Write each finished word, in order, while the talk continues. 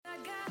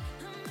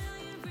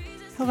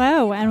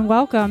Hello and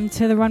welcome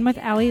to the Run with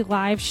Ellie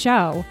live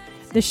show,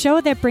 the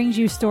show that brings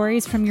you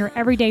stories from your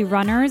everyday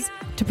runners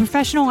to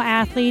professional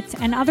athletes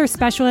and other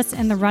specialists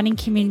in the running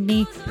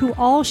community who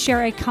all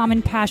share a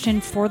common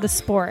passion for the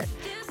sport.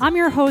 I'm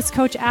your host,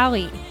 Coach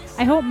Allie.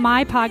 I hope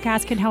my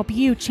podcast can help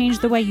you change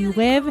the way you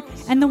live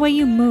and the way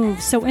you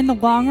move, so in the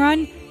long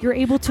run, you're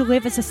able to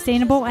live a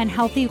sustainable and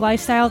healthy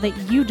lifestyle that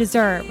you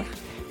deserve.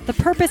 The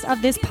purpose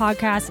of this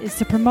podcast is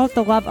to promote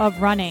the love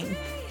of running.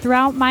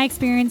 Throughout my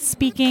experience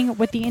speaking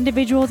with the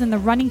individuals in the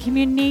running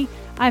community,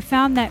 I've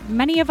found that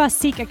many of us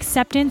seek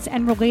acceptance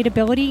and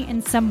relatability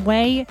in some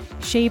way,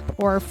 shape,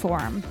 or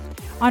form.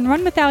 On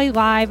Run with Ellie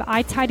Live,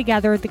 I tie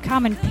together the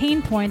common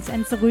pain points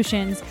and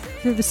solutions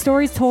through the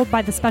stories told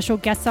by the special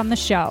guests on the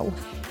show.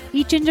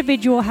 Each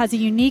individual has a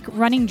unique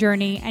running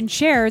journey and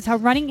shares how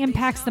running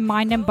impacts the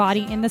mind and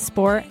body in the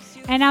sport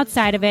and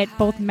outside of it,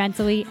 both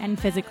mentally and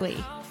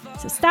physically.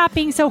 So stop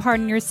being so hard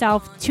on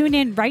yourself. Tune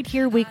in right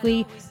here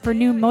weekly for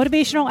new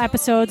motivational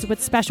episodes with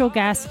special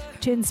guests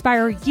to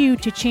inspire you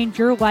to change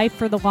your life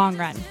for the long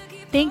run.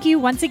 Thank you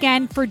once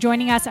again for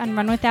joining us on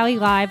Run with Ellie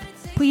Live.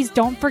 Please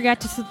don't forget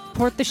to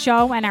support the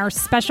show and our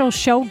special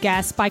show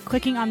guests by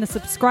clicking on the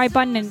subscribe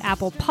button in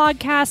Apple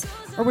Podcasts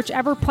or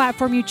whichever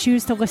platform you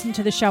choose to listen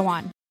to the show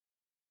on.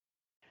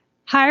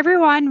 Hi,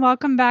 everyone.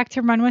 Welcome back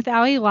to Run with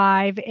Ellie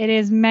Live. It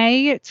is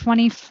May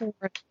 24th,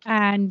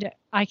 and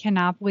I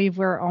cannot believe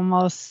we're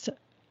almost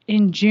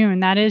in June.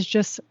 That is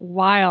just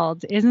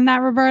wild. Isn't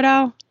that,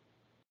 Roberto?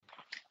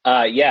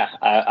 Yeah,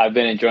 I've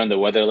been enjoying the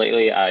weather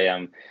lately. I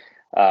am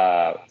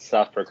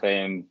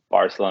self-proclaimed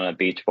Barcelona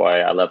beach boy.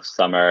 I love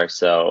summer,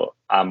 so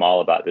I'm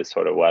all about this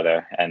sort of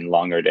weather and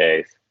longer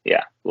days.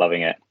 Yeah,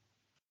 loving it.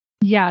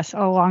 Yes.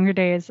 Oh, longer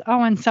days.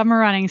 Oh, and summer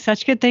running.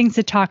 Such good things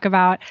to talk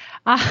about.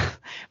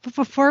 But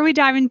before we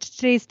dive into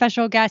today's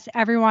special guest,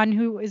 everyone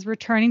who is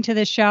returning to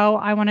the show,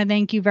 I want to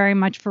thank you very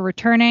much for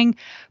returning.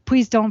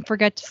 Please don't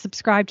forget to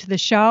subscribe to the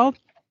show.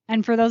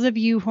 And for those of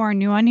you who are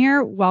new on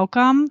here,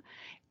 welcome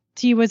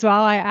to you as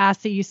well. I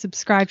ask that you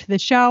subscribe to the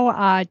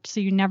show so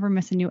you never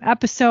miss a new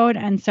episode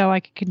and so I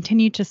can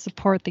continue to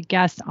support the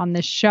guests on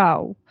this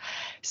show.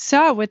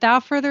 So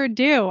without further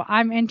ado,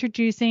 I'm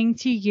introducing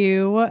to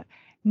you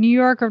New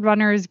York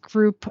Runners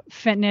Group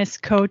fitness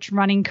coach,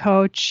 running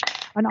coach,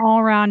 an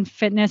all-around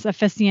fitness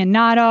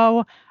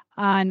aficionado,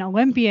 an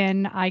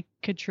Olympian, I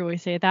could truly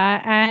say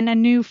that, and a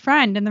new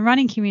friend in the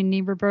running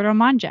community, Roberto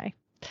Monge.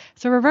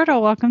 So Roberto,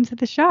 welcome to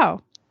the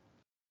show.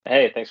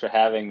 Hey, thanks for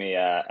having me.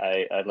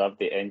 I love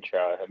the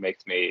intro. It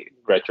makes me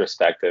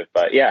retrospective,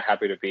 but yeah,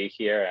 happy to be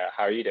here.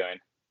 How are you doing?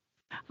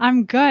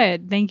 I'm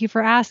good. Thank you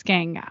for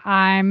asking.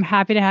 I'm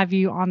happy to have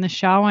you on the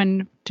show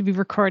and to be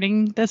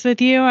recording this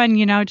with you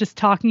and, just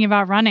talking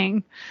about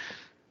running.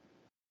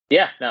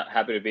 Yeah, no,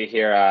 happy to be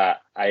here.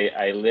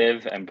 I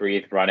live and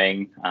breathe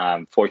running.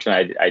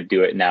 Fortunately, I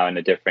do it now in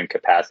a different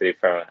capacity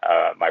from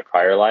my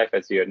prior life,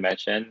 as you had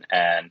mentioned.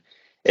 And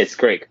it's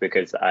great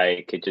because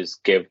I could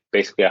just give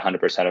basically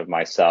 100% of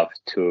myself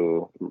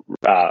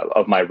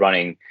of my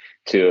running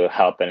to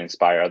help and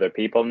inspire other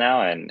people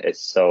now. And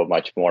it's so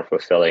much more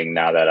fulfilling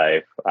now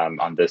that I'm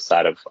on this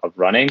side of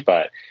running.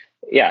 But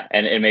yeah,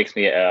 and it makes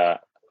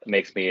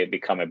me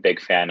become a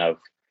big fan of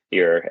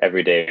your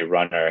everyday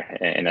runner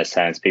in a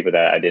sense, people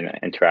that I didn't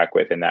interact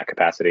with in that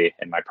capacity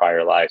in my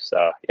prior life.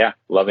 So yeah,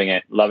 loving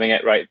it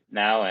right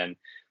now and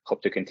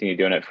hope to continue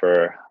doing it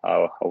for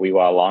a wee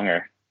while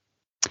longer.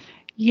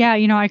 Yeah,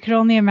 I could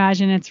only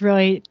imagine it's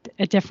really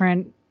a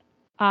different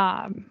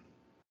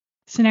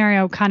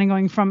scenario, kind of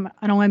going from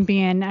an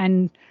Olympian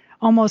and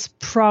almost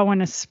pro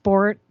in a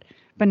sport,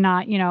 but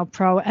not,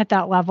 pro at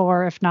that level,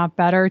 or if not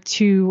better,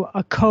 to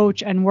a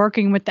coach and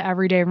working with the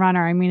everyday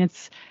runner. I mean,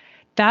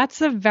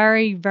 that's a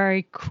very,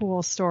 very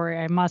cool story,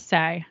 I must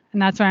say.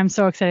 And that's why I'm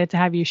so excited to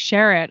have you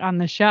share it on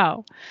the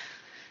show.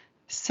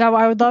 So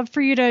I would love for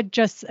you to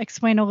just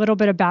explain a little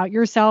bit about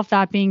yourself.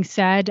 That being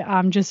said,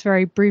 just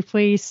very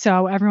briefly,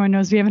 so everyone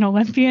knows we have an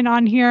Olympian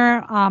on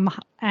here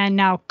and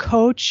now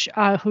coach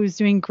who's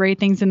doing great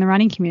things in the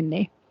running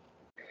community.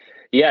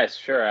 Yes,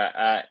 sure.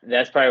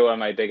 That's probably one of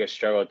my biggest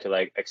struggles to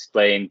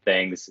explain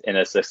things in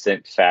a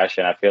succinct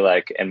fashion. I feel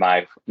like in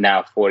my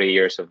now 40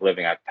 years of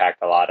living, I've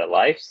packed a lot of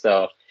life.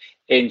 So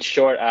in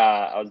short,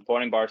 I was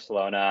born in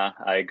Barcelona.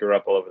 I grew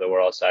up all over the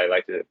world, so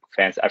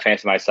I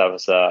fancy myself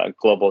as a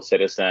global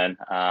citizen.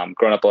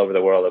 Growing up all over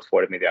the world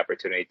afforded me the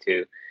opportunity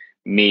to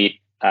meet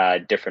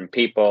different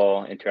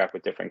people, interact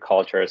with different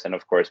cultures, and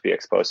of course, be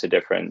exposed to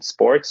different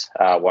sports.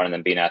 One of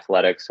them being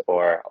athletics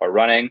or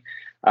running.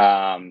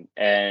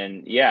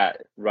 And yeah,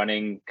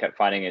 running kept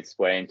finding its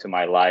way into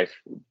my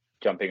life,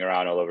 jumping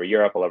around all over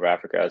Europe, all over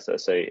Africa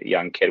as a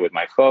young kid with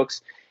my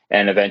folks.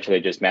 And eventually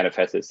just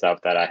manifested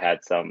itself that I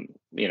had some,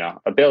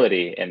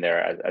 ability in there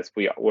as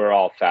we're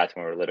all fat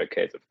when we were little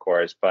kids, of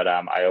course, but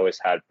I always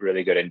had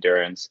really good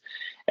endurance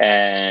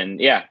and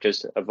yeah,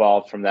 just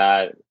evolved from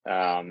that.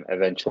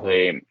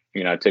 Eventually,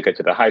 took it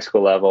to the high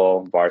school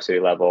level, varsity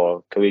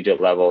level,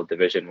 collegiate level,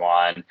 Division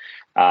I,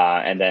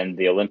 and then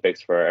the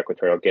Olympics for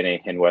Equatorial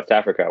Guinea in West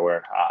Africa,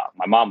 where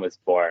my mom was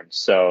born.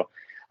 So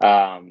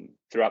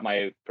throughout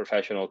my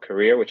professional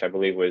career, which I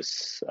believe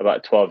was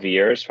about 12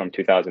 years from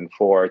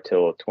 2004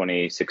 till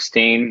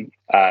 2016,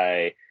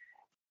 I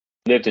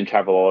lived and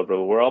traveled all over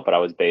the world, but I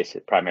was based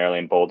primarily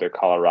in Boulder,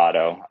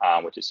 Colorado,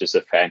 which is just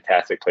a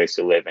fantastic place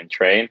to live and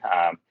train.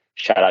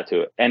 Shout out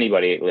to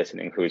anybody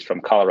listening who's from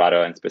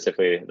Colorado and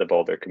specifically the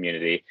Boulder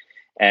community.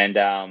 And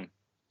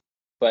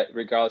but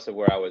regardless of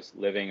where I was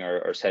living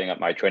or setting up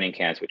my training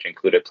camps, which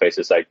included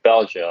places like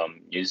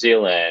Belgium, New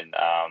Zealand,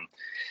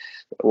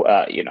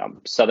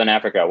 Southern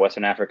Africa,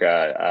 Western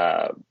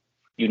Africa,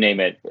 you name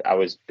it, I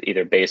was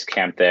either base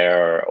camp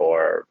there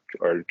or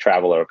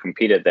travel or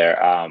competed there.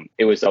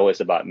 It was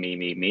always about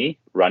me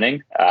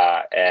running,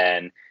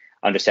 and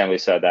understandably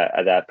so that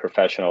at that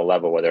professional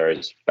level, whether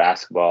it's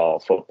basketball,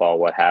 football,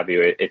 what have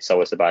you, it's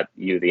always about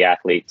you, the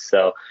athlete.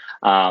 So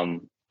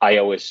I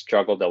always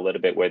struggled a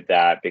little bit with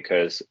that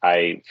because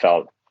I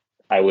felt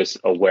I was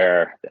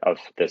aware of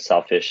the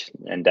selfish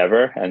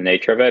endeavor and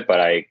nature of it,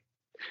 but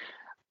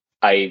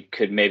I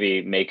could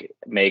maybe make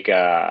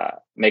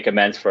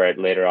amends for it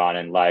later on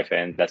in life,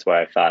 and that's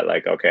why I thought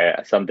like, okay,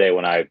 someday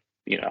when I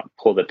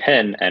pull the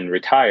pin and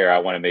retire, I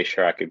want to make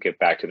sure I could give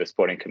back to the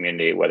sporting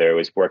community, whether it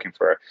was working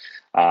for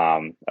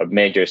a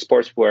major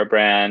sportswear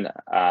brand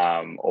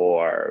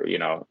or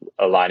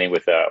aligning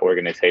with an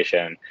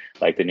organization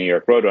like the New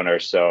York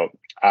Roadrunners. So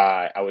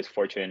I was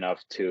fortunate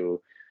enough to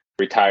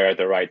retire at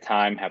the right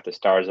time, have the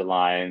stars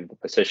align, the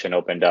position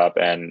opened up,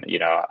 and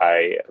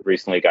I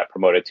recently got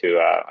promoted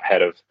to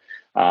head of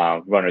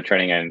runner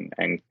training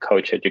and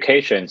coach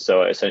education.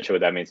 So essentially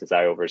what that means is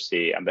I'm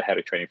the head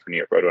of training for New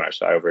York Roadrunners.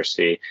 So I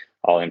oversee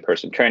all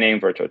in-person training,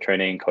 virtual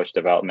training, coach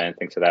development,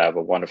 things like that. I have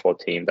a wonderful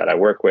team that I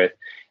work with.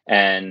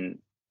 And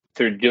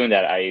through doing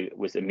that, I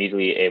was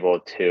immediately able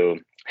to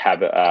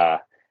have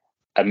a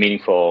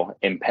meaningful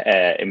and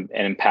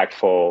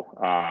impactful,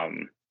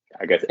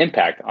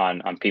 impact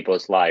on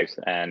people's lives.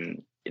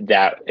 And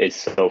that is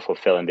so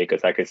fulfilling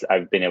because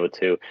I've been able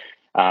to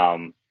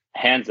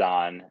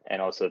hands-on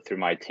and also through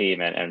my team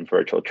and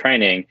virtual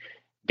training,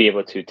 be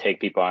able to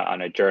take people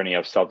on a journey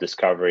of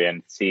self-discovery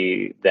and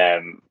see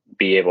them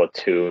be able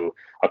to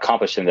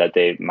accomplish things that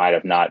they might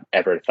have not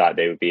ever thought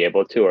they would be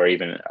able to, or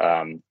even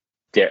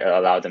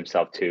allow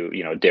themselves to,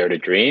 dare to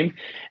dream.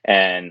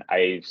 And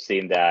I've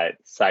seen that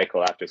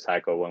cycle after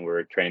cycle when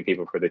we're training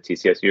people for the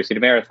TCS University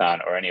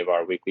Marathon or any of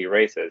our weekly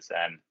races.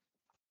 And,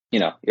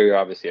 you're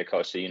obviously a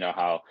coach, so you know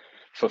how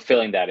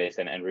fulfilling that is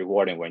and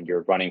rewarding when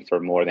you're running for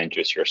more than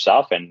just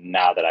yourself. And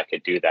now that I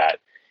could do that,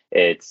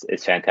 it's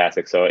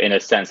fantastic. So in a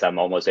sense, I'm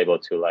almost able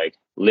to like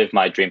live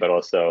my dream, but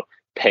also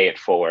pay it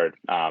forward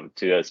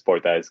to a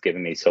sport that has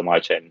given me so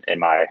much in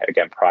my,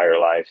 again, prior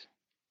life.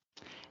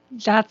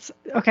 That's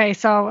okay.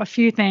 So a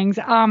few things.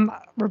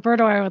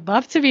 Roberto, I would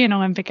love to be an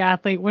Olympic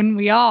athlete, wouldn't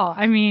we all?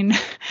 I mean,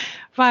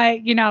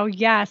 but,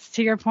 yes,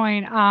 to your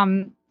point,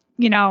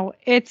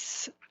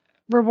 it's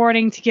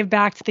rewarding to give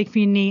back to the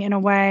community in a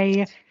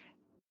way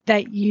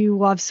that you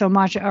love so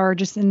much, or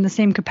just in the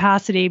same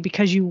capacity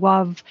because you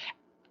love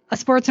a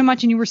sport so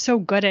much and you were so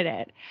good at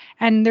it.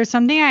 And there's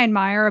something I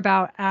admire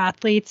about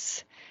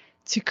athletes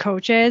to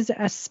coaches,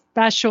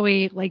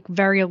 especially like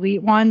very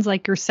elite ones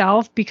like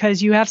yourself,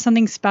 because you have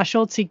something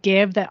special to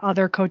give that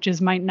other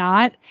coaches might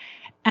not.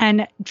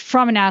 And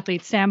from an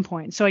athlete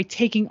standpoint, so like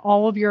taking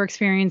all of your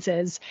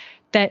experiences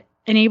that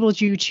enabled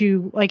you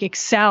to like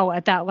excel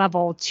at that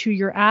level to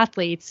your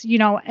athletes,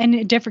 in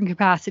a different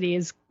capacity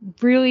is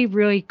really,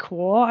 really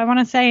cool, I want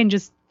to say, and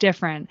just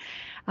different.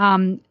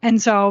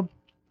 And so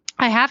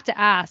I have to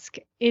ask,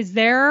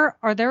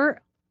 are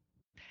there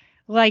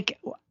like,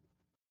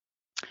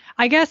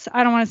 I guess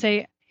I don't want to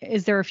say,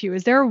 is there a few?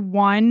 Is there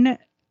one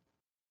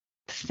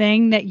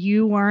thing that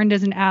you learned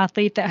as an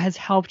athlete that has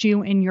helped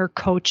you in your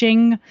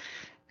coaching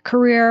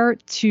career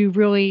to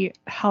really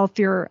help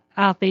your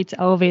athletes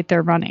elevate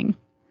their running?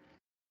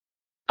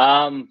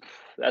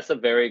 That's a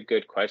very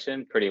good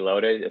question. Pretty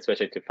loaded,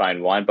 especially to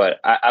find one. But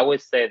I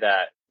would say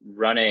that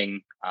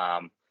running,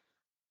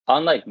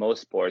 unlike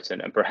most sports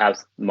and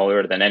perhaps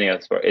more than any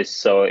other sport, is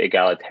so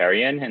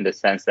egalitarian in the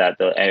sense that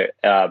the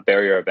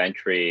barrier of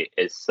entry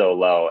is so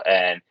low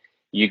and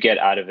you get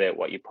out of it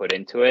what you put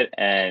into it.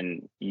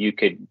 And you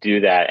could do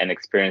that and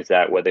experience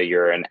that whether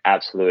you're an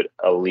absolute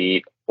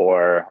elite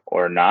or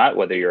not,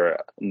 whether you're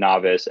a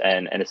novice.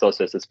 And it's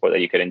also a sport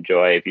that you could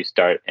enjoy if you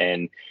start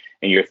in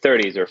your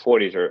 30s or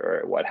 40s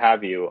or what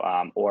have you,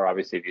 or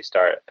obviously if you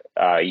start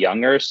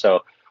younger.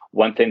 So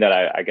one thing that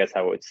I guess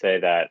I would say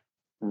that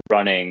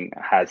running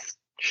has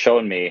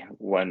shown me,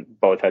 when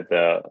both at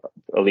the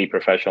elite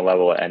professional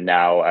level and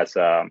now as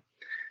a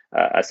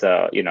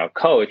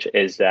coach,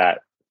 is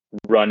that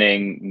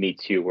running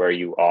meets you where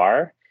you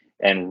are,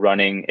 and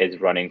running is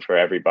running for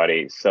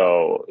everybody.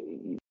 So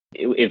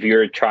if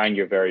you're trying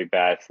your very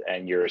best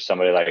and you're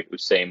somebody like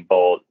Usain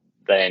Bolt,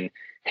 then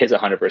his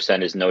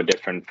 100% is no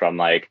different from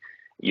like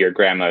your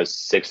grandma's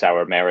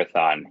 6-hour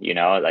marathon.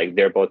 Like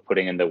they're both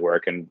putting in the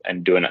work and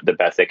doing the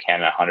best they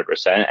can at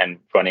 100%, and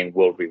running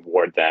will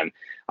reward them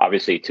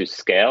obviously to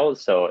scale.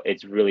 So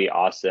it's really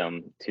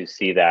awesome to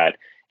see that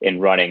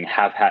in running,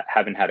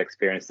 haven't had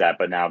experience that,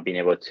 but now being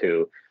able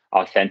to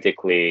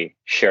authentically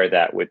share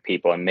that with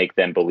people and make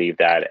them believe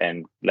that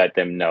and let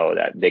them know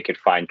that they could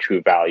find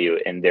true value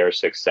in their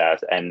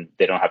success and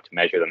they don't have to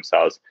measure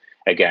themselves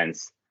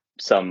against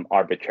some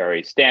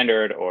arbitrary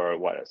standard or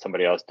what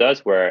somebody else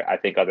does. Where I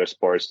think other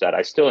sports that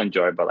I still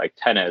enjoy, but like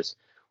tennis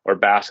or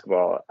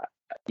basketball,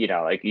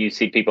 like you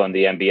see people in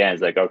the NBA and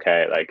it's like,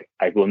 okay, like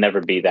I will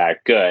never be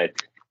that good.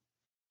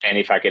 And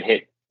if I could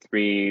hit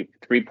three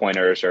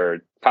pointers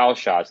or foul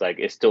shots, like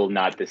it's still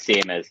not the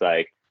same as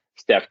like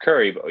Steph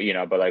Curry,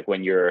 but like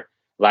when you're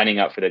lining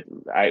up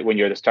when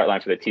you're the start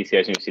line for the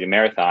TCS University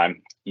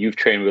Marathon, you've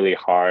trained really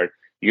hard,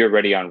 you're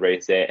ready on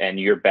race day, and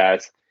your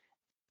best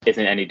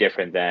isn't any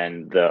different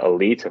than the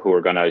elites who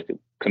are going to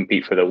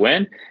compete for the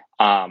win.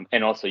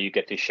 And also you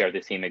get to share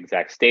the same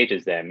exact stage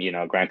as them.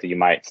 Granted, you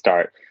might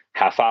start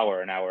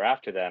an hour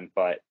after them,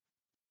 but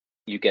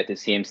you get the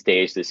same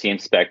stage, the same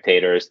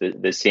spectators,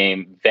 the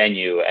same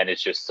venue, and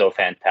it's just so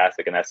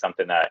fantastic. And that's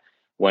something that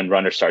when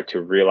runners start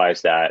to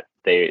realize that,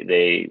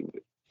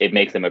 it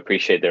makes them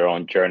appreciate their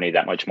own journey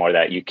that much more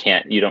that you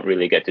don't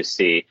really get to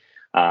see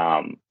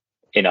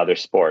in other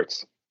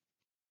sports.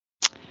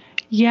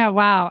 Yeah,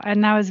 wow.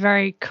 And that was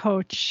very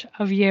coach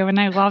of you. And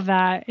I love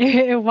that.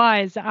 It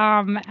was.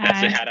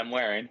 That's the hat I'm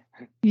wearing.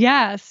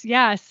 Yes.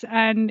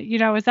 And,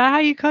 is that how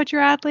you coach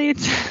your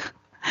athletes?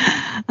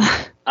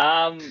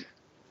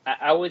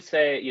 I would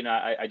say,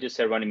 I just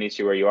said running meets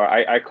you where you are.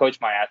 I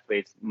coach my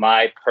athletes.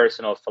 My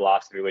personal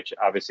philosophy, which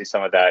obviously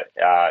some of that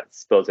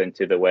spills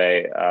into the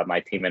way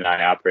my team and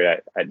I operate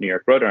at New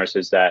York Roadrunners,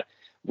 is that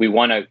we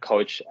want to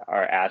coach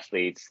our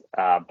athletes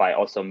by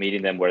also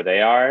meeting them where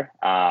they are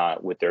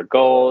with their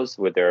goals,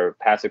 with their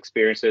past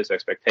experiences,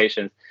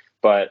 expectations,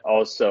 but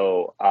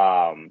also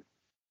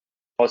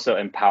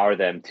empower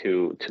them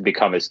to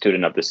become a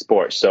student of the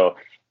sport. So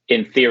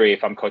in theory,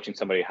 if I'm coaching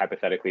somebody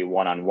hypothetically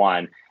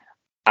one-on-one,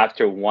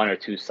 after one or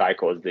two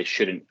cycles, they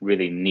shouldn't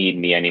really need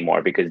me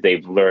anymore because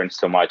they've learned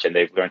so much and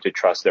they've learned to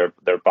trust their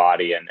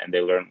body and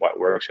they learn what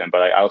works for them.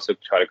 But I also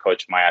try to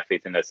coach my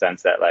athletes in the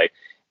sense that like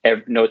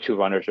no two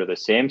runners are the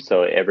same.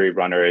 So every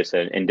runner is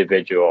an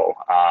individual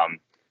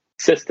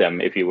system,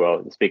 if you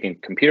will, speaking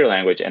computer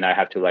language. And I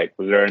have to like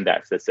learn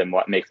that system,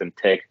 what makes them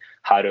tick,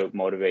 how to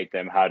motivate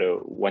them,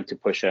 when to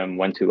push them,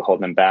 when to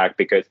hold them back.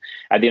 Because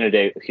at the end of the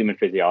day, human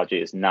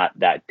physiology is not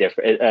that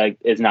different.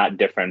 It's not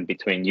different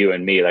between you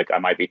and me. Like I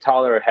might be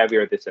taller or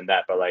heavier, this and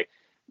that, but like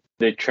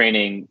the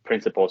training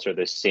principles are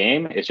the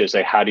same. It's just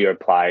like, how do you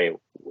apply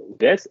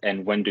this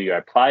and when do you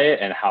apply it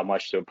and how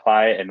much to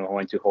apply it and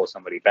when to hold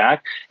somebody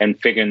back, and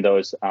figuring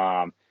those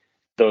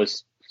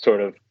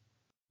sort of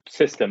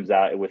systems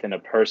out within a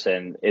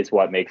person is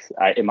what makes,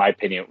 in my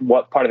opinion,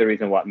 what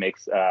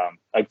makes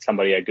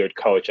somebody a good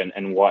coach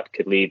and what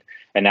could lead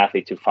an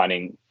athlete to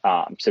finding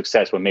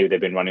success when maybe they've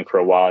been running for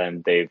a while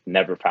and they've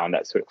never found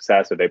that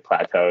success or they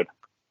plateaued.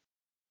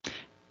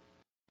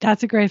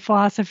 That's a great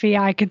philosophy.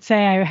 I could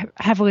say I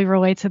heavily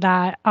relate to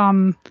that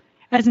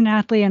as an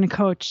athlete and a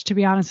coach, to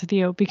be honest with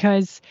you,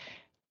 because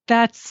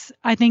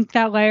I think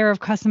that layer of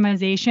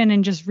customization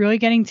and just really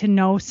getting to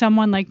know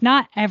someone, like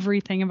not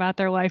everything about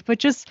their life, but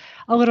just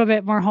a little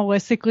bit more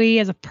holistically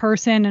as a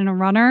person and a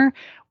runner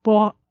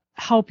will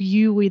help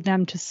you lead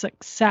them to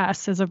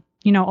success as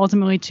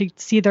ultimately to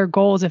see their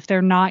goals if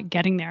they're not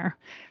getting there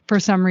for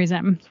some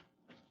reason,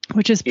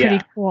 which is pretty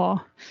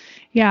cool.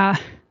 Yeah.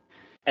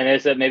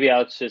 And maybe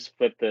I'll just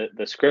flip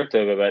the script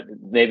over, but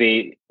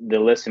maybe the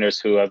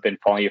listeners who have been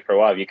following you for a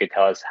while, you could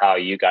tell us how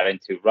you got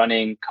into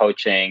running,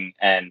 coaching,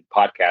 and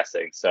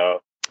podcasting.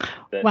 So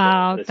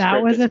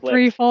that was a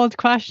threefold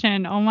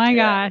question. Oh my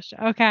gosh.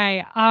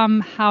 Okay.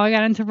 How I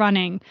got into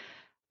running.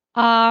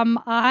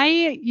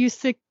 I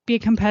used to be a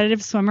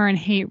competitive swimmer and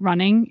hate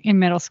running in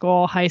middle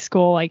school, high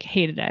school, like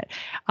hated it.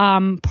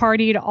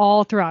 Partied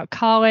all throughout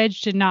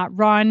college, did not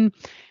run,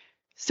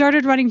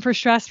 started running for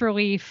stress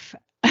relief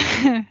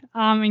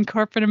in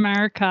corporate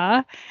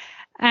America.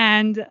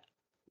 And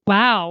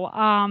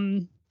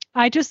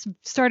I just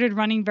started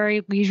running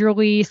very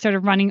leisurely, started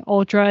running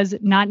ultras,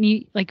 not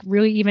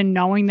really even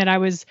knowing that I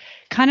was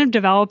kind of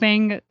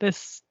developing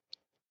this,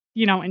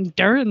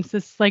 endurance,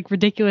 this like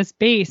ridiculous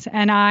base.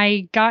 And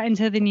I got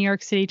into the New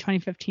York City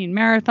 2015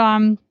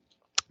 marathon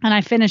and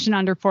I finished in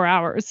under 4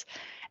 hours.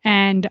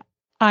 And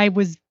I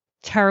was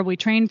terribly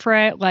trained for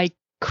it. Like,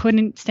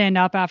 couldn't stand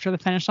up after the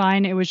finish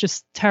line. It was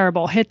just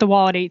terrible. Hit the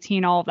wall at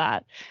 18, all of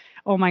that.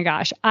 Oh my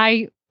gosh.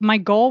 My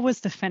goal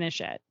was to finish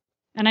it.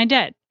 And I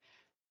did.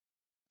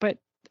 But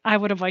I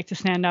would have liked to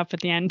stand up at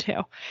the end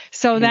too.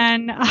 So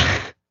then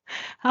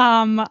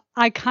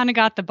I kind of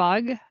got the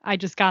bug. I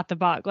just got the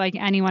bug like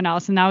anyone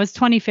else. And that was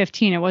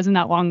 2015. It wasn't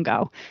that long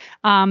ago.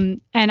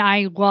 And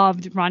I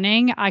loved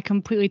running. I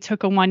completely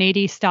took a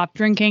 180, stopped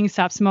drinking,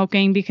 stopped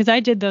smoking because I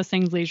did those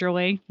things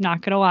leisurely, not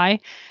going to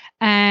lie.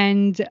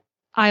 And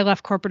I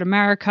left corporate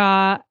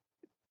America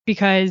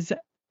because,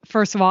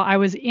 first of all, I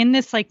was in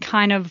this like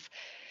kind of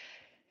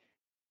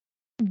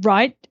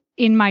rut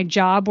in my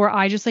job where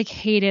I just like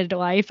hated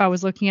life. I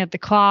was looking at the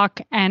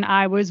clock and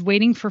I was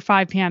waiting for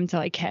 5 p.m. to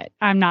like hit.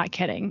 I'm not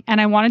kidding.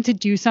 And I wanted to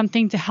do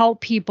something to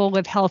help people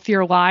live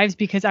healthier lives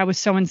because I was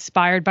so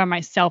inspired by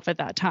myself at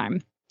that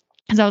time.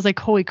 Because I was like,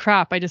 holy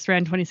crap, I just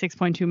ran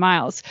 26.2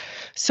 miles.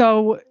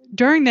 So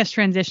during this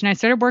transition, I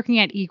started working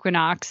at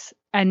Equinox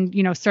and,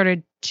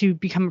 started to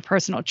become a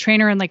personal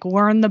trainer and like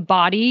learn the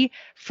body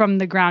from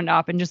the ground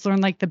up and just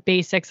learn like the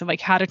basics of like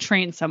how to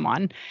train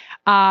someone.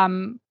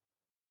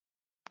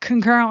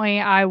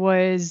 Concurrently, I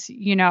was,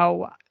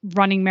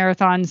 running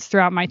marathons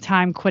throughout my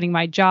time quitting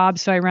my job.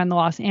 So I ran the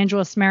Los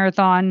Angeles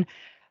Marathon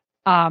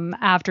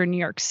after New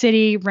York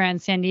City, ran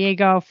San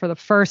Diego for the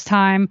first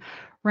time,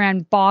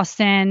 ran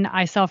Boston.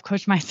 I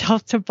self-coached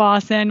myself to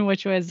Boston,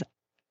 which was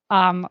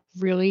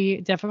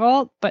really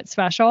difficult, but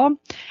special.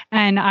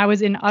 And I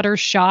was in utter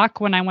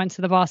shock when I went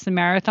to the Boston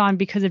Marathon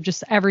because of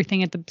just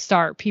everything at the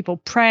start, people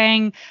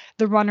praying,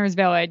 the runner's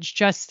village,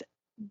 just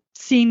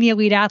seeing the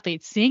elite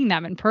athletes, seeing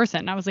them in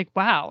person. I was like,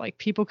 wow, like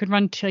people could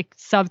run to like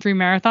sub-3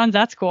 marathons.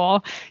 That's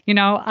cool.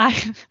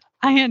 I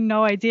had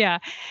no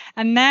idea.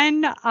 And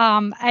then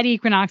at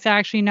Equinox, I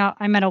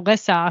met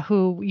Alyssa,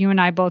 who you and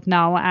I both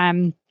know.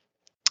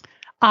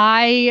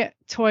 I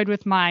toyed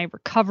with my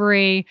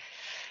recovery,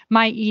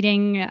 my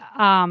eating.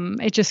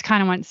 It just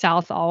kind of went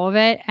south, all of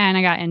it. And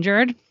I got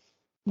injured,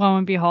 lo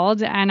and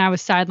behold. And I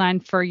was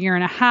sidelined for a year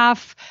and a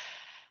half.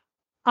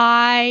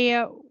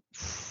 I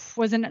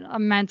was in a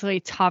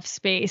mentally tough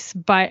space,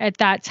 but at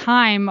that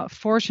time,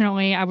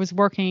 fortunately, I was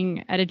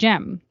working at a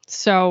gym.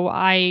 So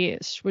I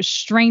was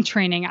strength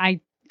training. I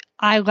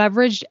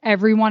leveraged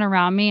everyone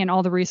around me and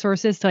all the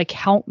resources to like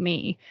help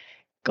me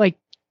like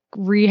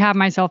rehab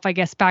myself, I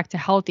guess, back to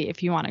healthy,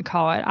 if you want to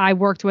call it. I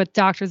worked with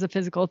doctors of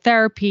physical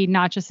therapy,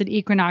 not just at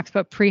Equinox,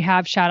 but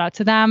prehab, shout out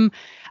to them.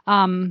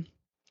 And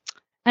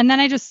then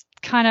I just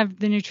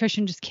the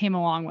nutrition just came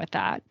along with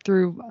that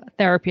through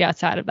therapy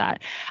outside of that.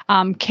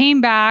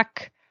 Came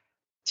back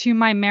to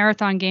my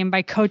marathon game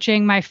by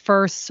coaching my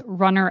first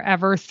runner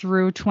ever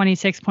through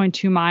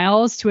 26.2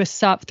 miles through a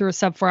sub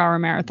 4-hour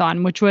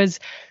marathon, which was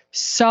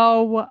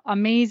so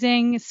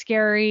amazing,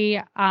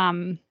 scary,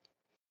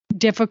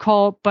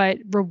 difficult, but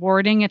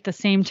rewarding at the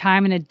same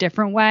time in a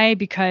different way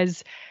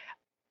because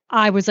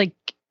I was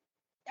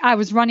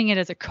running it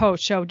as a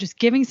coach. So just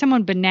giving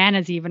someone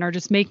bananas even, or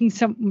just making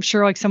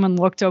sure like someone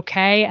looked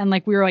okay. And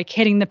like, we were like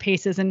hitting the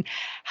paces and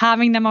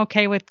having them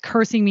okay with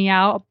cursing me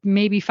out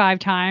maybe 5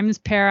 times.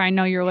 Per, I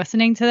know you're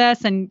listening to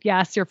this and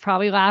yes, you're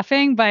probably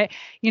laughing, but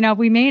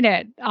we made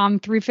it,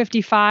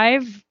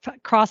 3:55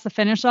 across the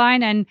finish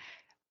line and,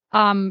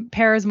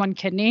 Per is 1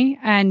 kidney.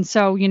 And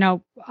so,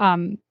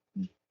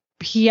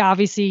 he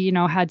obviously,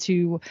 had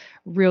to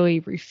really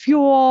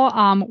refuel.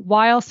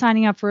 While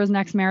signing up for his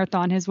next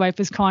marathon, his wife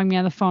was calling me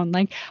on the phone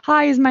like,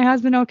 hi, is my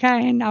husband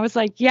okay? And I was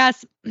like,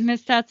 yes,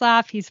 Miss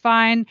Tetzlaff, he's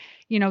fine.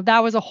 That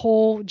was a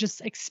whole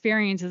just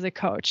experience as a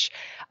coach.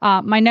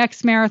 My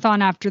next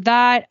marathon after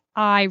that,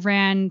 I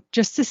ran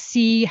just to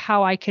see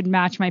how I could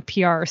match my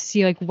PR,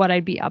 see like what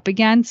I'd be up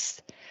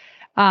against.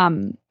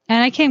 And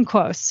I came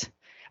close.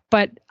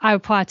 But I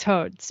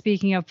plateaued,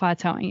 speaking of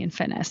plateauing in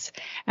fitness.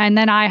 And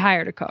then I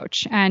hired a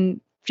coach,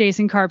 and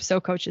Jason Karp still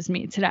coaches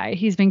me today.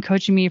 He's been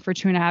coaching me for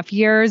 2.5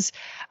 years.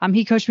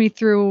 He coached me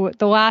through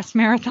the last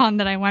marathon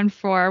that I went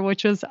for,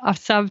 which was a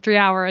sub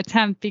 3-hour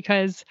attempt,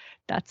 because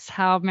that's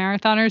how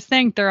marathoners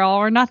think. They're all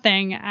or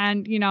nothing.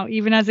 And,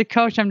 even as a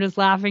coach, I'm just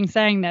laughing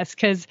saying this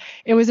because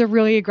it was a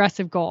really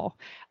aggressive goal.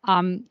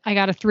 I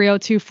got a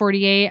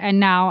 3:02:48,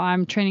 and now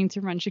I'm training to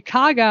run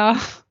Chicago.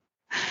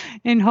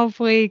 And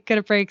hopefully get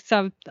a break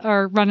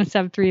run a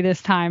sub 3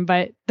 this time.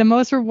 But the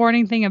most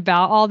rewarding thing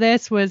about all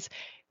this was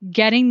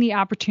getting the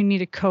opportunity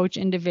to coach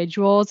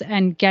individuals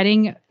and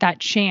getting that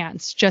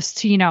chance just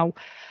to,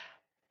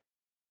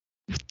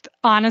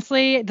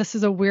 honestly, this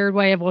is a weird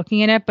way of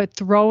looking at it, but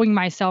throwing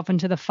myself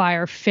into the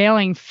fire,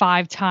 failing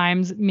 5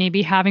 times,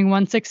 maybe having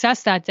 1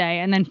 success that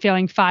day and then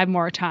failing 5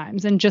 more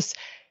times, and just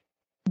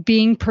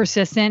being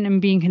persistent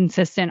and being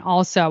consistent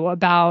also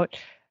about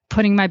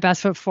putting my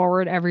best foot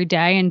forward every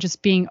day and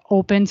just being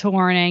open to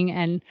learning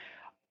and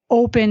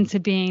open to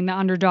being the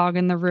underdog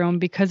in the room,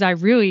 because I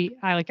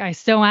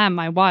still am.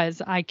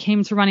 I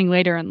came to running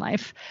later in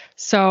life.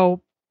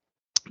 So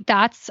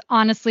that's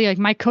honestly like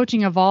my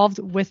coaching evolved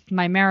with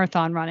my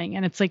marathon running,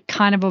 and it's like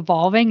kind of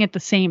evolving at the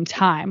same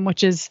time,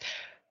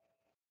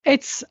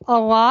 it's a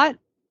lot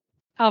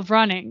of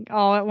running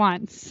all at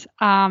once.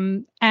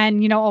 And,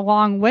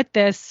 along with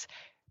this,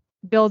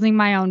 building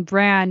my own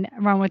brand,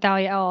 Run with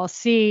Ali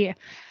LLC,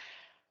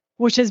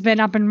 which has been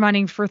up and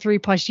running for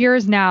 3+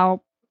 years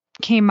now,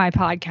 came my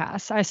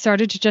podcast. I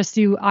started to just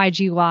do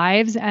IG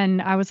lives,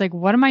 and I was like,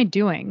 what am I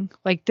doing?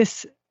 Like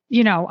this,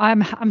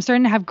 I'm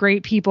starting to have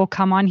great people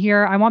come on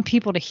here. I want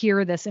people to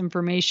hear this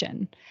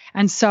information.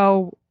 And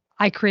so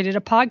I created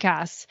a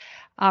podcast.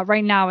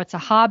 Right now it's a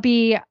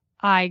hobby.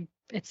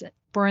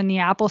 We're in the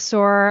Apple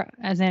Store,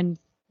 as in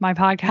my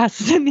podcast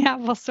is in the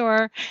Apple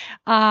Store.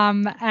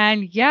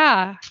 And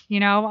yeah,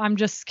 I'm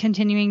just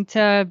continuing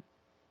to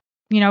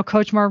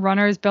coach more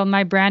runners, build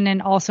my brand,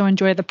 and also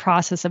enjoy the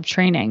process of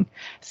training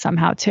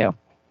somehow too.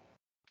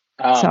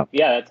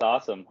 Yeah, that's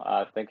awesome.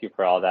 Thank you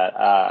for all that.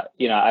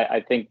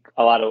 I think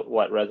a lot of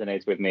what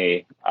resonates with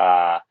me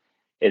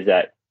is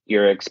that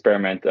you're an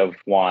experiment of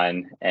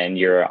one, and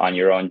you're on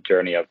your own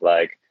journey of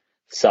like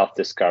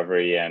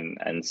self-discovery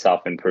and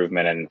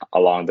self-improvement. And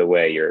along the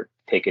way, you're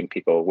taking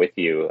people with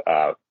you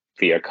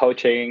via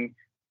coaching,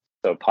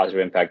 so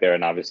positive impact there,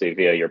 and obviously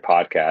via your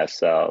podcast.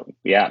 So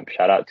yeah,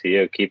 shout out to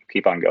you.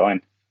 Keep on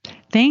going.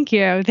 Thank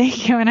you.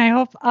 And I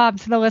hope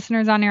to the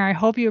listeners on here, I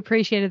hope you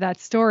appreciated that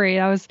story.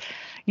 That was,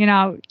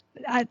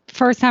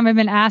 first time I've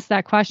been asked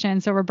that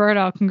question. So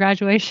Roberto,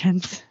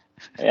 congratulations.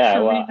 Yeah,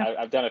 well,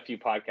 I've done a few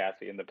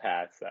podcasts in the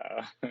past.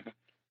 So.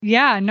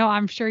 Yeah, no,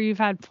 I'm sure you've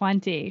had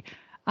plenty,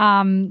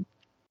 plenty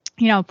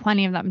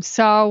of them.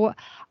 So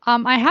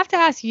I have to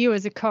ask you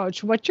as a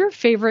coach, what's your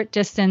favorite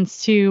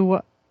distance to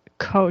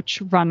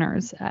coach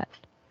runners at?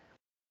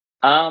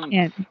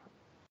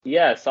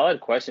 Yeah,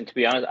 solid question. To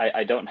be honest,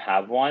 I don't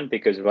have one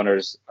because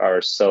runners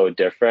are so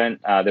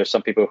different. There's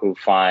some people who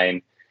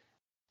find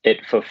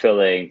it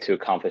fulfilling to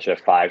accomplish a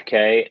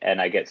 5K,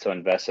 and I get so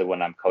invested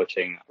when I'm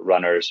coaching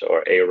runners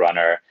or a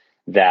runner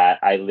that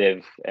I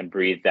live and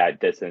breathe that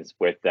distance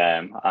with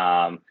them.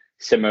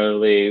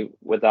 Similarly,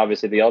 with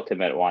obviously the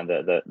ultimate one,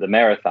 the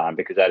marathon,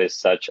 because that is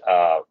such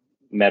a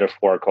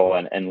metaphorical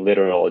and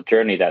literal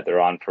journey that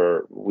they're on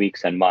for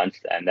weeks and months.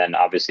 And then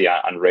obviously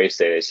on race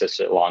day, it's such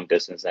a long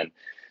distance and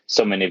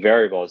so many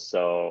variables.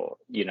 So,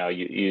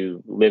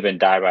 you live and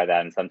die by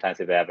that. And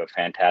sometimes if they have a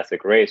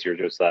fantastic race, you're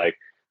just like,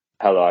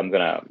 hello, I'm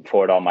going to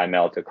forward all my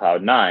mail to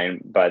cloud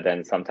nine. But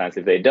then sometimes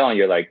if they don't,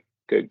 you're like,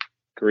 good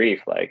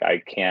grief. Like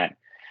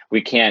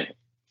we can't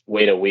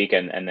wait a week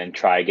and then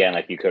try again,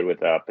 like you could with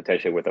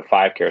potentially with a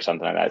 5K or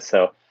something like that.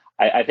 So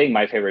I think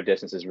my favorite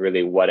distance is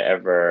really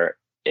whatever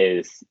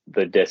is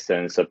the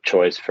distance of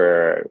choice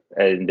for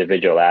an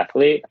individual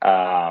athlete.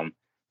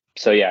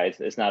 So yeah,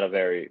 it's not a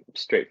very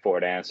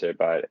straightforward answer,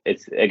 but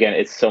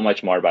it's so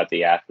much more about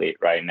the athlete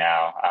right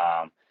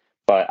now.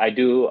 But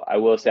I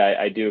will say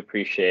I do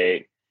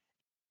appreciate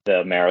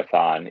the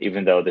marathon,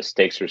 even though the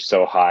stakes are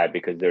so high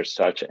because there's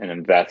such an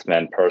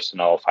investment,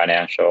 personal,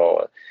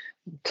 financial,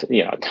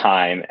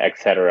 time,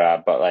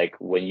 etc. But like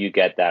when you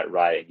get that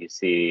right, you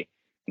see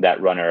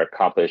that runner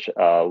accomplish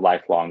a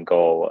lifelong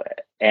goal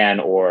and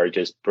or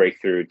just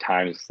break through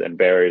times and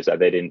barriers that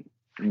they didn't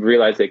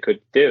realize they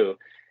could do.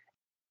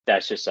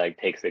 That's just like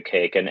takes the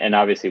cake. And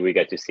obviously we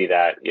get to see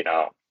that,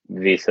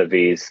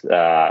 vis-a-vis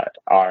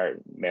our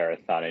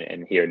marathon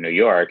in here in New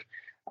York.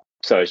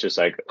 So it's just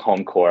like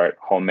home court,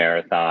 home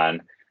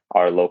marathon,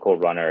 our local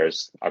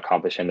runners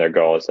accomplishing their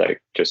goals,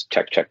 like just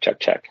check.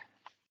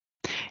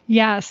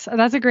 Yes,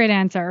 that's a great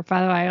answer,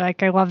 by the way.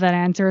 Like, I love that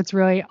answer. It's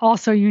really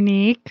also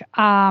unique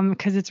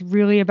because it's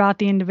really about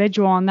the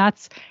individual, and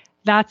that's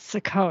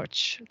a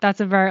coach. That's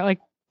a very,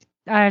 like,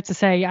 I have to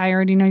say, I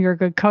already know you're a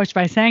good coach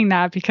by saying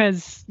that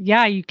because,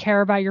 yeah, you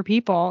care about your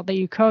people that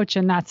you coach,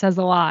 and that says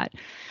a lot.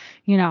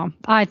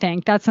 I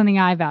think that's something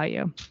I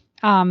value.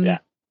 Yeah.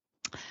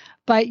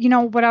 But,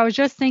 what I was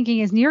just thinking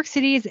is New York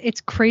City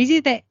it's crazy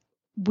that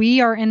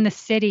we are in the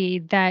city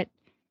that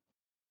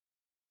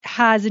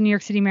has a New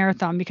York City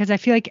Marathon because I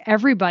feel like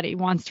everybody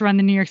wants to run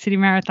the New York City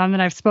Marathon that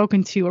I've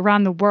spoken to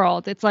around the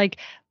world. It's like,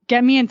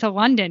 get me into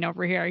London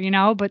over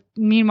here, but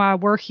meanwhile,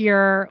 we're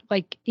here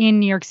like in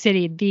New York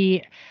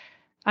City.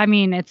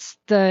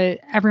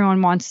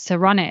 Everyone wants to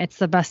run it. It's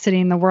the best city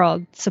in the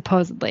world,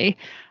 supposedly.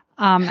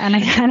 And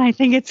I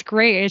think it's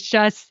great. It's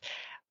just,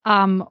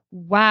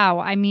 wow.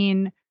 I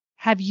mean,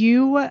 have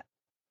you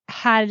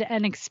had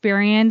an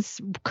experience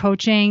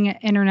coaching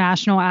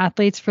international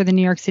athletes for the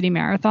New York City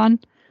Marathon?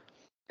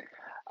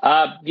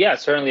 Yeah,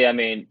 certainly. I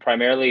mean,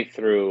 primarily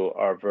through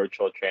our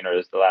virtual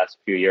trainers the last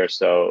few years.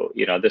 So,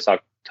 this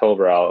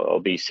October,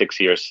 I'll be 6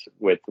 years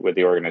with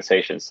the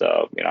organization.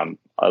 So, I'm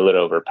a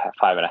little over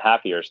 5.5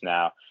 years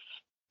now.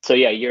 So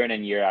yeah, year in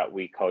and year out,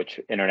 we coach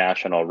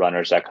international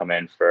runners that come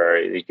in for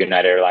the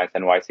United Airlines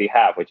NYC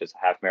half, which is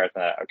a half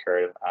marathon that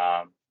occurred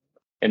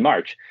in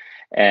March,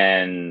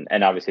 and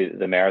obviously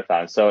the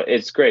marathon. So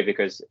it's great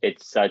because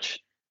it's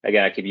such,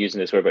 again, I keep using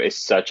this word, but it's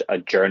such a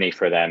journey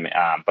for them,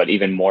 but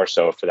even more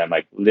so for them,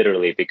 like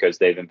literally because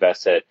they've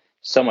invested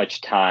so much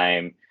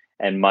time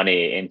and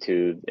money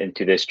into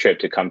this trip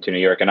to come to New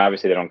York. And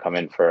obviously they don't come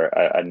in for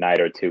a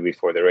night or two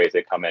before the race.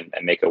 They come in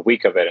and make a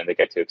week of it, and they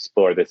get to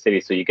explore the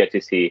city. So you get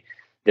to see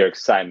their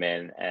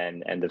excitement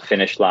and the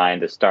finish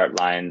line, the start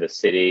line, the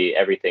city,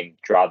 everything,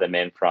 draw them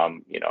in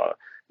from,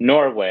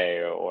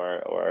 Norway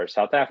or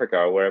South Africa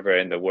or wherever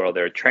in the world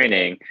they're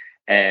training.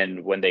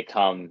 And when they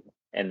come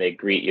and they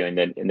greet you and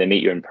they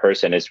meet you in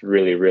person, it's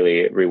really,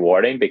 really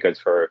rewarding because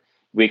for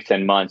weeks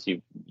and months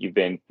you've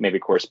been maybe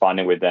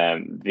corresponding with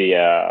them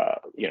via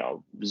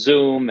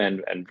Zoom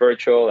and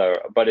virtual,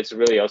 but it's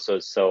really also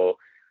so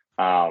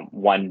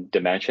one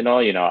dimensional.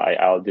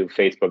 I'll do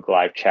Facebook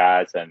live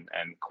chats and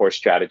course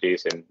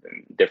strategies in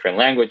different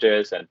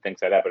languages and things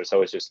like that, but it's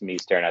always just me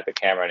staring at the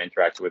camera and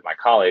interacting with my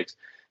colleagues.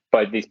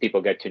 but these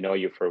people get to know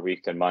you for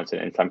weeks and months,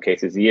 and in some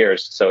cases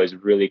years. So it's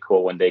really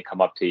cool when they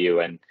come up to you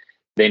and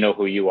they know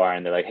who you are,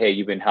 and they're like, "Hey,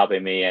 you've been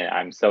helping me, and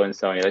I'm so and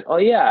so." And you're like, "Oh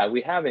yeah,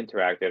 we have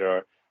interacted,"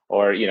 or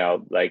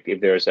like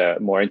if there's a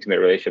more intimate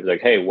relationship,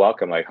 like, "Hey,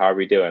 welcome. Like, how are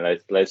we doing?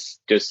 Let's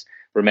just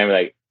remember,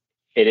 like,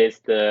 it is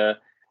the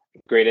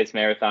greatest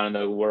marathon in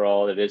the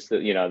world. It is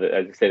as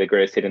I say, the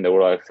greatest city in the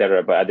world,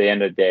 etc. But at the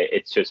end of the day,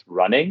 it's just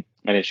running,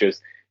 and it's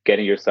just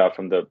getting yourself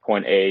from the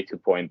point A to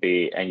point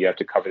B, and you have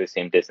to cover the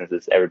same distance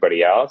as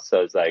everybody else.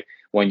 So it's like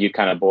when you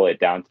kind of boil it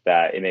down to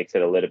that, it makes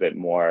it a little bit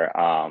more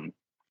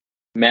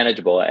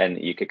manageable, and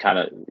you could kind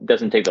of,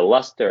 doesn't take the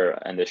luster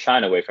and the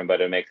shine away from,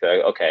 but it makes it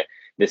like, okay,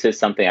 this is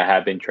something I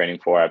have been training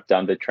for. I've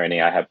done the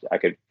training. I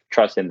could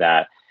trust in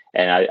that.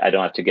 And I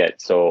don't have to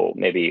get so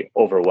maybe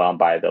overwhelmed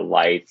by the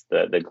lights,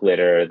 the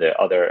glitter, the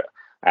other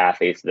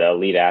athletes, the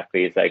elite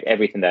athletes, like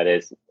everything that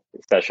is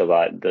special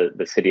about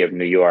the city of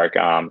New York.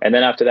 And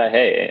then after that,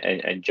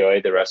 hey,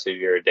 enjoy the rest of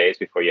your days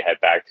before you head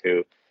back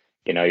to,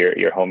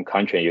 your home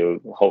country. You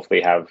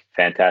hopefully have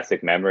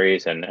fantastic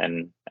memories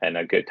and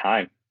a good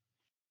time.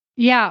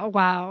 Yeah,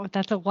 wow,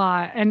 that's a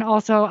lot. And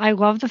also, I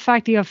love the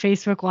fact that you have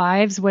Facebook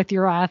Lives with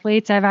your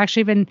athletes. I've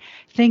actually been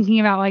thinking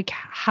about like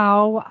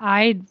how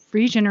I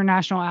reach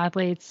international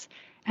athletes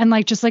and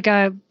like just like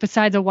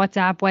besides a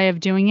WhatsApp way of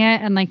doing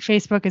it. And like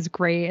Facebook is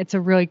great. It's a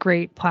really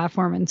great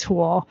platform and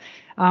tool.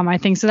 I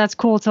think so. That's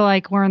cool to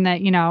like learn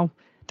that,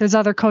 there's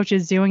other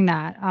coaches doing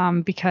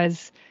that.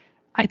 Because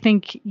I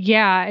think,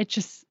 yeah, it's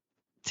just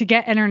to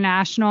get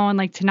international and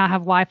like to not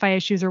have Wi-Fi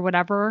issues or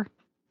whatever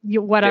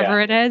Yeah.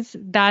 it is,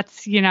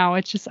 that's,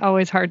 it's just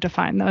always hard to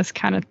find those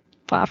kind of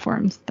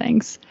platforms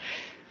things.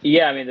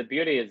 Yeah, I mean, the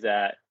beauty is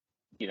that,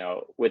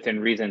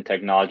 within reason,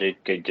 technology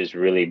could just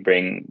really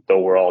bring the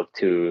world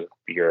to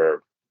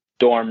your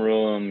dorm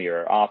room,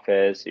 your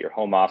office, your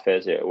home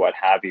office, what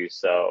have you.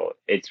 So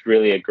it's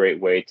really a great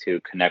way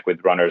to connect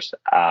with runners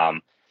all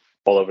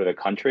over the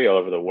country, all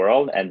over the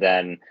world. And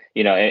then,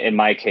 in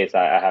my case,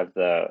 I have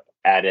the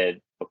added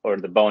or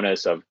the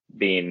bonus of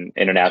being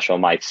international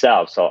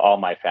myself. So all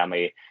my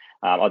family,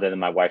 other than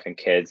my wife and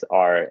kids,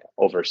 are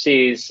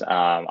overseas.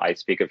 I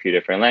speak a few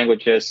different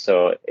languages.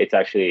 So it's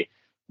actually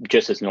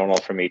just as normal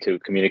for me to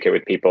communicate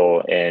with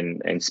people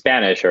in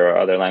Spanish or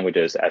other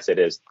languages as it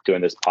is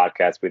doing this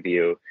podcast with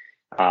you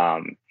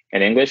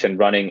in English. And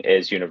running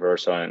is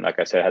universal. And like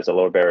I said, it has a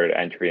lower barrier to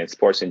entry, and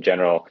sports in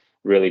general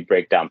really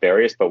break down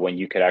barriers. But when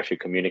you could actually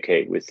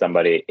communicate with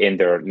somebody in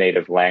their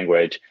native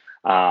language,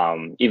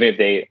 even if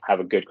they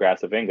have a good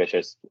grasp of English,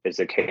 as is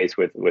the case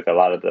with a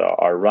lot of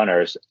our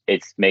runners,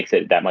 it makes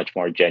it that much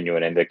more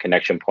genuine, and the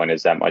connection point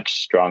is that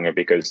much stronger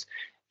because,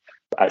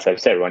 as I've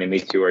said, when he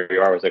meets you where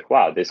you are, I was like,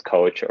 wow, this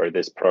coach or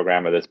this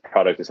program or this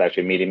product is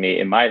actually meeting me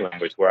in my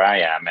language where I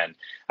am, and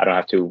I don't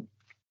have to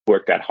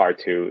work that hard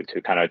to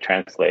kind of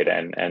translate.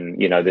 And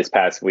this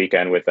past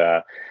weekend with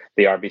the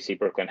RBC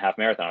Brooklyn Half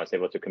Marathon, I was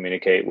able to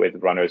communicate with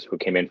runners who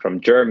came in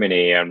from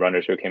Germany and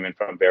runners who came in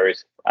from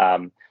various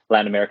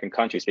Latin American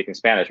countries speaking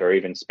Spanish, or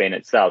even Spain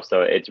itself.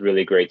 So it's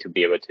really great to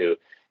be able to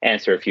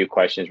answer a few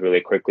questions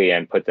really quickly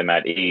and put them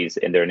at ease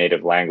in their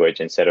native language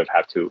instead of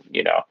have to,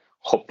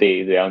 hope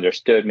they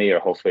understood me, or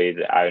hopefully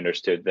I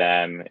understood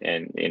them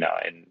in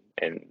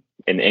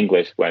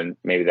English when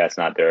maybe that's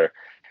not their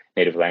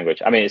native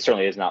language. I mean, it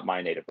certainly is not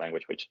my native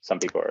language, which some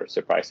people are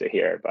surprised to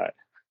hear, but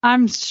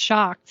I'm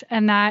shocked.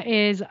 And that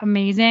is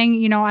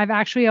amazing. I've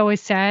actually always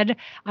said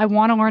I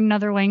want to learn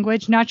another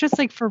language, not just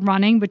like for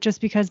running, but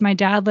just because my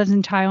dad lives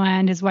in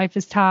Thailand. His wife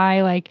is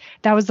Thai. Like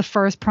that was the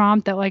first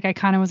prompt that like I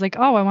kind of was like,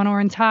 oh, I want to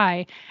learn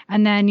Thai.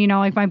 And then,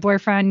 like my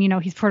boyfriend,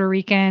 he's Puerto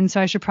Rican, so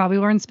I should probably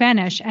learn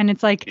Spanish. And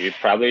it's like, you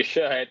probably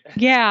should.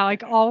 Yeah,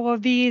 like all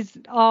of these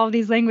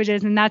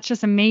languages. And that's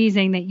just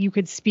amazing that you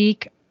could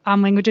speak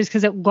languages,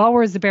 because it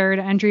lowers the barrier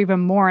to entry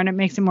even more, and it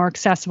makes it more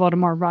accessible to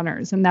more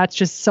runners. And that's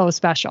just so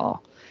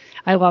special.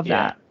 I love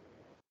that.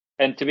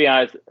 And to be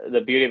honest, the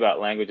beauty about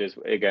languages,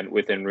 again,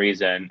 within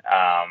reason,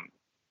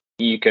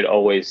 you could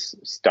always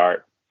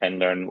start and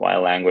learn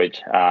one language.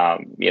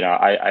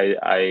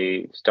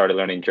 I started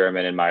learning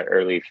German in my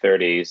early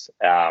 30s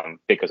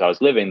because I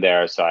was living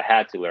there, so I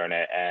had to learn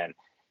it. And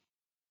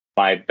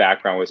my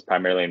background was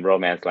primarily in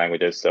Romance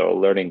languages. So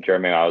learning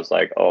German, I was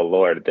like, oh,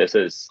 Lord, this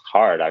is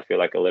hard. I feel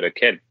like a little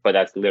kid. But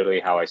that's literally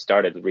how I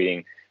started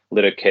reading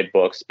little kid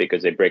books,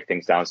 because they break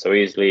things down so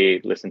easily,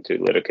 listen to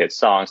little kid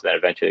songs, that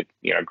eventually,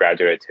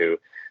 graduated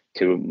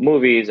to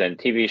movies and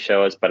TV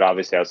shows. But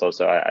obviously I was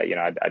also, I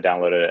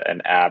downloaded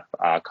an app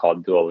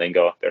called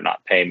Duolingo. They're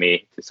not paying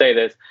me to say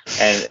this.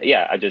 And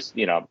yeah, I just,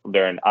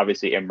 learned.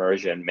 Obviously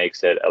immersion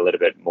makes it a little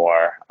bit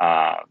more,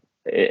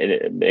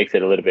 it makes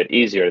it a little bit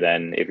easier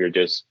than if you're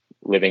just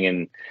living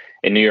in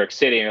New York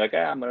City and you're like,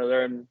 I'm going to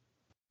learn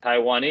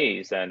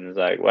Taiwanese. And it's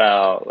like,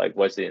 well, like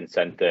what's the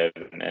incentive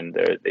and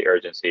the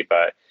urgency?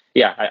 But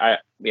yeah,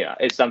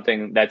 it's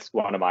something that's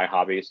one of my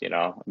hobbies,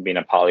 being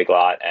a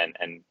polyglot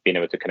and being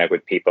able to connect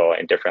with people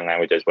in different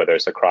languages, whether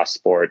it's across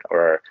sport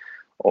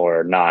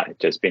or not,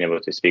 just being able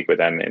to speak with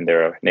them in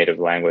their native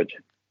language.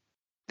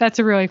 That's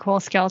a really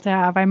cool skill to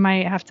have. I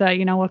might have to,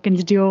 look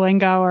into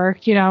Duolingo or,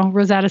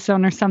 Rosetta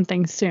Stone or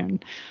something soon.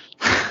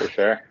 For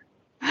sure.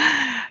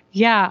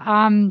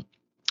 Yeah.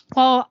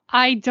 Well,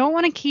 I don't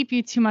want to keep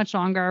you too much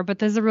longer, but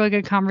this is a really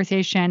good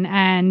conversation.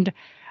 And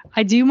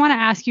I do want to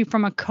ask you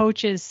from a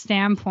coach's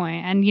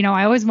standpoint. And,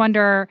 I always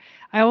wonder,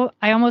 I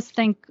almost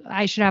think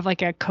I should have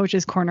like a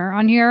coach's corner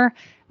on here,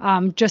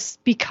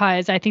 just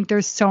because I think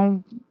there's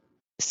so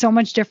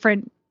much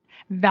different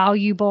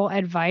valuable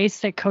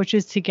advice that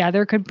coaches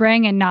together could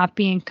bring and not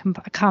be in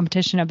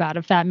competition about,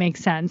 if that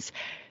makes sense,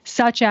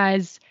 such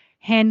as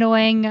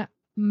handling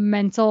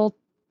mental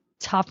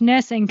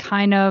toughness and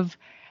kind of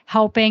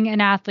helping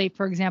an athlete,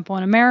 for example,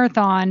 in a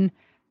marathon,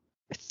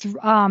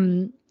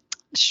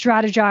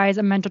 strategize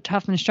a mental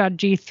toughness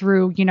strategy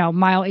through,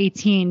 mile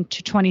 18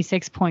 to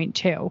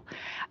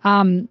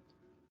 26.2.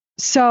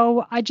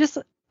 So I just,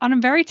 on a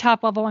very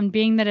top level, and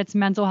being that it's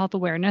Mental Health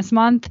Awareness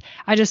Month,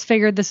 I just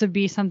figured this would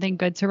be something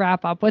good to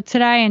wrap up with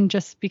today. And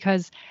just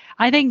because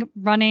I think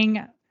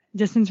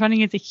distance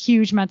running is a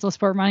huge mental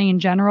sport. Running in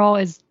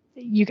general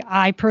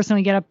I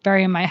personally get up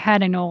very in my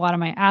head. I know a lot of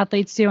my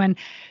athletes do. And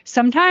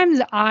sometimes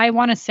I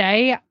want to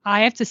say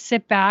I have to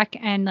sit back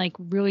and like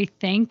really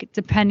think,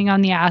 depending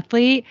on the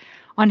athlete,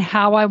 on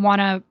how I want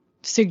to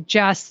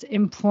suggest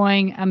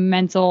employing a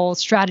mental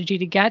strategy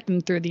to get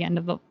them through the end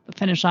of the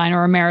finish line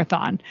or a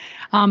marathon.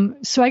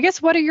 So I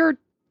guess what are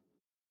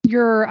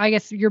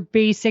your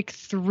basic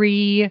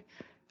 3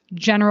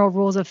 general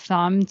rules of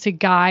thumb to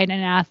guide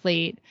an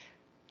athlete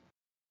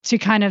to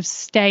kind of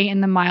stay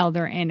in the mile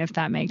they're in, if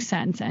that makes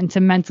sense, and to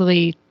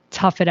mentally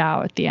tough it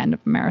out at the end of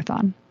a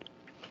marathon?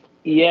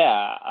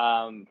 Yeah.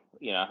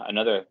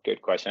 Another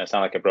good question. I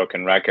sound like a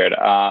broken record.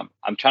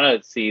 I'm trying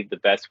to see the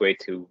best way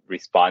to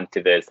respond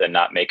to this and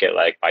not make it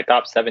like my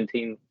top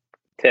 17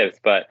 tips,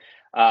 but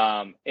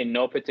in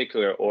no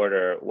particular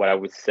order, what I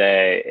would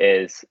say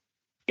is,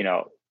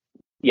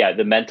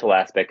 the mental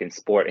aspect in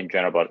sport in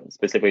general, but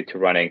specifically to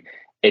running,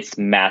 it's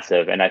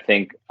massive. And I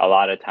think a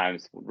lot of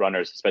times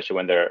runners, especially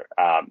when they're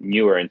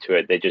newer into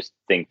it, they just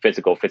think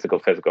physical.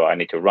 I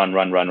need to run.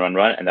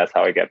 And that's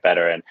how I get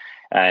better.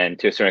 And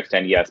to a certain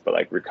extent, yes, but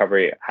like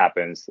recovery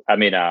happens.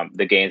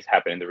 The gains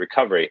happen in the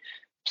recovery.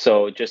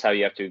 So just how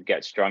you have to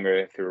get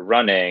stronger through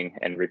running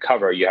and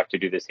recover, you have to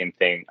do the same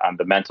thing on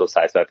the mental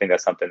side. So I think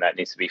that's something that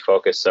needs to be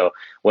focused. So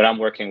when I'm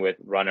working with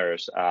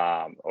runners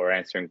or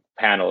answering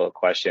panel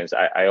questions,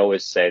 I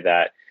always say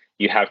that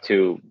you have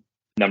to,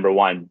 number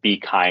one, be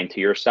kind to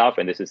yourself.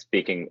 And this is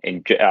speaking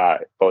in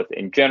both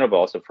in general, but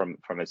also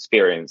from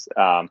experience.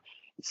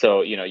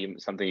 So,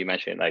 something you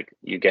mentioned, like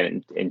you get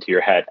into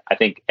your head. I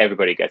think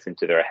everybody gets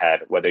into their head,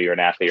 whether you're an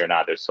athlete or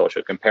not. There's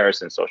social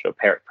comparison, social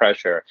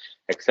pressure,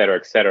 et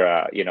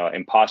cetera,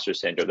 imposter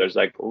syndrome. There's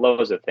like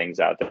loads of things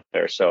out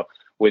there. So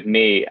with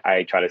me,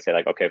 I try to say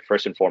like, okay,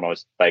 first and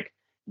foremost, like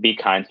be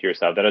kind to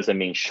yourself. That doesn't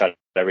mean shut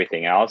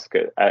everything out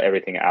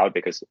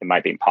because it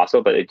might be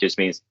impossible, but it just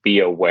means be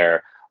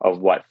aware of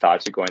what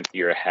thoughts are going through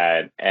your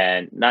head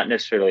and not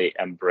necessarily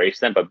embrace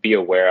them, but be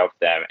aware of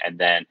them and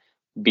then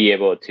be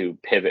able to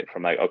pivot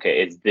from like,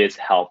 okay, is this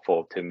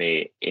helpful to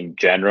me in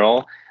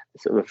general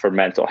for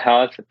mental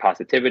health,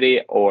 positivity,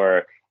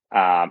 or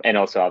and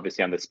also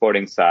obviously on the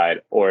sporting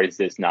side, or is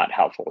this not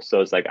helpful? So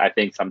it's like, I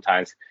think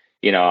sometimes,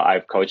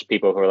 I've coached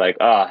people who are like,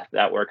 oh,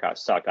 that workout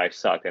sucked, I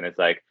sucked. And it's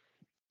like,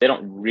 they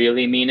don't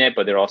really mean it,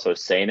 but they're also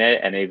saying it.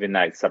 And even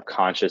that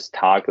subconscious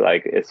talk,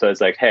 so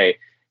it's like, hey,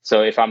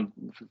 so if I'm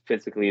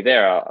physically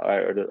there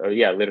or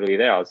literally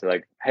there, I was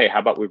like, hey, how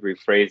about we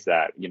rephrase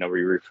that? We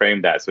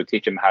reframe that. So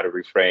teach them how to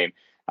reframe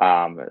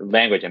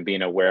language and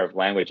being aware of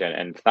language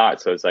and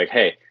thought. So it's like,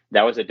 hey,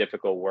 that was a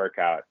difficult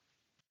workout.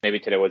 Maybe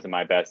today wasn't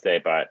my best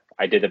day, but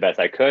I did the best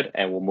I could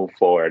and we'll move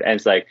forward. And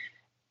it's like,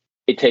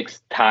 it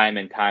takes time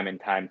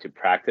to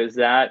practice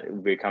that.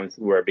 It becomes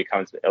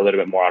a little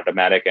bit more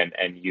automatic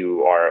and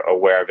you are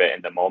aware of it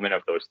in the moment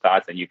of those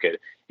thoughts and you could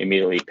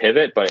immediately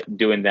pivot. But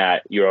doing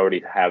that, you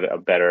already have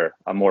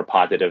a more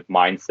positive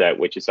mindset,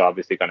 which is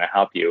obviously going to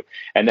help you.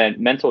 And then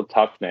mental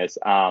toughness,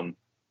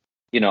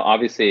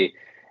 obviously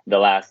the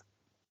last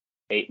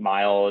 8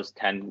 miles,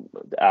 10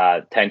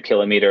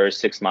 kilometers,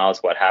 6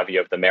 miles, what have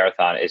you, of the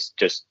marathon is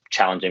just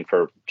challenging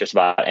for just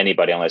about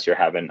anybody unless you're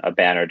having a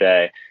banner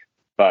day.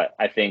 But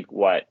I think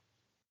what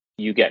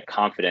you get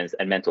confidence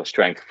and mental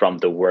strength from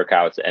the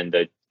workouts and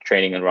the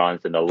training and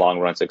runs and the long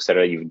runs, et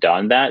cetera, you've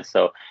done that.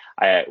 So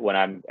when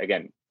I'm,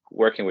 again,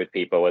 working with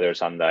people, whether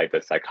it's on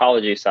the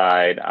psychology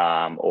side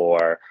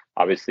or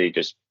obviously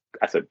just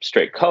as a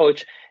straight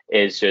coach,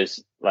 is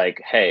just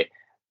like, hey,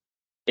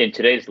 in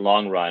today's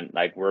long run,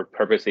 like we're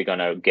purposely going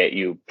to get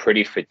you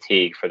pretty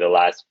fatigued for the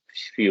last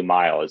few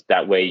miles.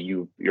 That way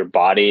your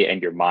body and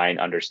your mind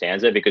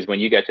understands it. Because when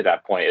you get to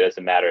that point, it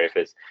doesn't matter if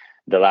it's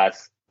the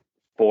last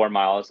 4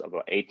 miles of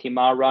an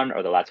 18-mile run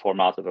or the last 4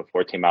 miles of a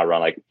 14-mile run.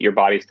 Like your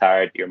body's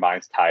tired, your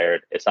mind's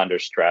tired, it's under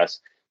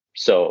stress.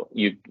 So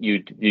you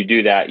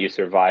do that, you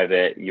survive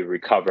it, you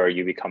recover,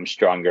 you become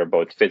stronger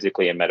both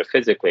physically and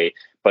metaphysically.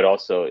 But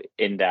also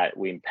in that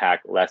we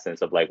impact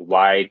lessons of like,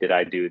 why did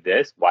I do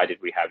this? Why did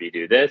we have you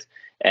do this?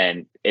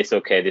 And it's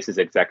okay. This is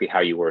exactly how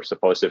you were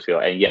supposed to feel.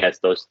 And yes,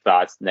 those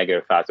thoughts,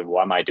 negative thoughts of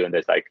why am I doing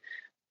this? Like,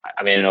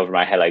 I mean, over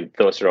my head, like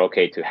those are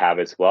okay to have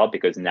as well,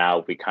 because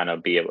now we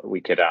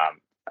could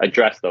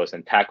address those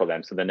and tackle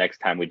them. So the next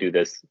time we do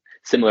this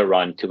similar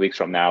run 2 weeks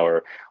from now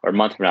or a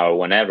month from now or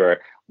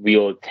whenever,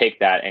 we'll take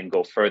that and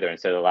go further.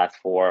 Instead of the last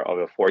 4 of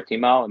a 14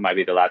 mile, it might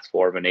be the last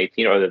 4 of an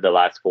 18 or the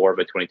last 4 of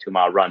a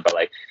 22-mile run. But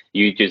like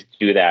you just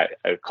do that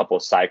a couple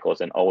of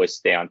cycles and always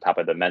stay on top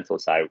of the mental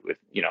side with,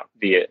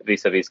 the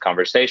vis-a-vis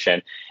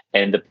conversation.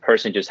 And the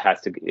person just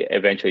has to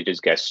eventually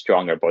just get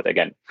stronger, both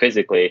again,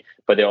 physically,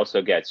 but they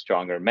also get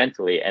stronger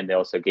mentally, and they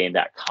also gain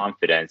that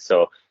confidence.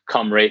 So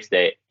come race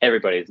day,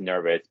 everybody's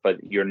nervous,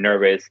 but you're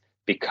nervous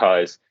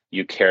because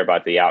you care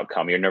about the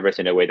outcome. You're nervous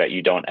in a way that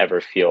you don't ever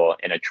feel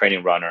in a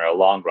training run or a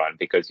long run,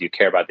 because you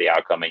care about the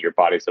outcome and your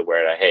body's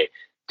aware that, hey,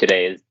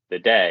 today is the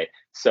day.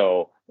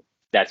 So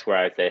that's where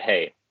I say,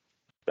 hey,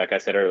 like I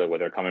said earlier,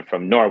 whether coming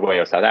from Norway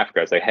or South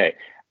Africa, it's like, hey,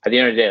 at the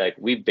end of the day, like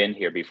we've been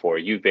here before,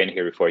 you've been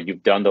here before,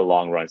 you've done the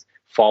long runs,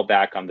 fall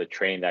back on the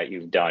training that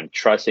you've done,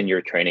 trust in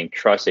your training,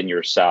 trust in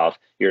yourself.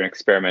 You're an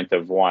experiment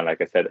of one,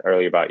 like I said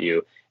earlier about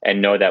you,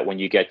 and know that when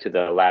you get to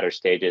the latter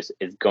stages,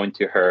 it's going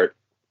to hurt.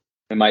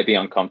 It might be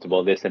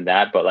uncomfortable, this and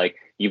that, but like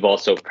you've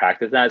also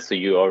practiced that. So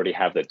you already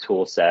have the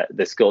tool set,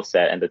 the skill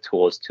set and the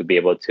tools to be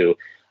able to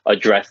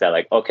address that.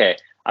 Like, okay,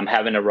 I'm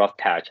having a rough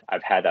patch.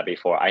 I've had that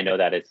before. I know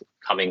that it's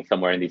coming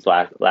somewhere in these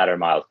latter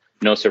miles.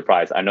 No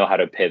surprise. I know how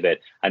to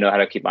pivot. I know how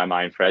to keep my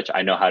mind fresh.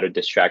 I know how to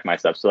distract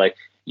myself. So like,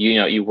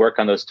 you work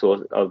on those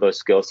tools, of those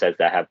skill sets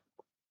that have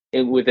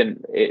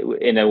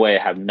in a way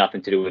have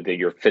nothing to do with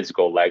your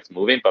physical legs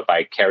moving, but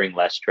by carrying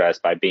less stress,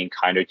 by being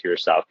kinder to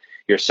yourself,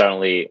 you're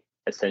suddenly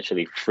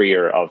essentially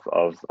freer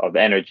of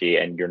energy,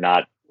 and you're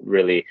not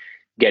really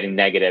getting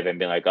negative and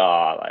being like,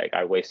 oh, like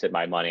I wasted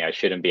my money, I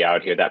shouldn't be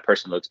out here, that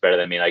person looks better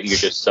than me. Like you're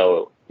just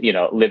so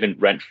living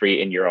rent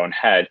free in your own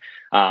head.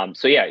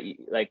 So yeah,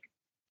 like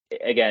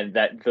again,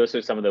 that those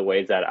are some of the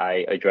ways that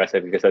I address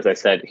it, because as I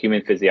said,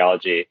 human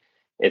physiology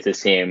is the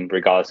same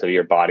regardless of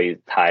your body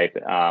type,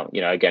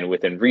 again,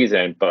 within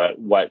reason. But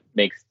what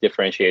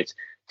differentiates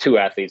two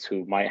athletes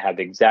who might have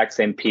the exact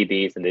same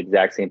PBs and the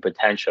exact same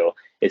potential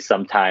is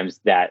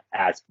sometimes that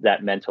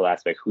mental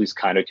aspect, who's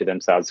kinder to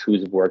themselves,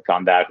 who's worked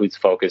on that, who's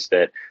focused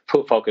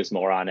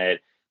more on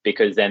it,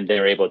 because then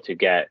they're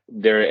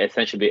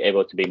essentially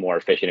able to be more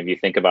efficient. If you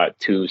think about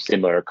two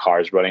similar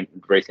cars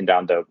racing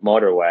down the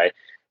motorway,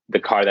 the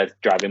car that's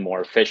driving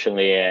more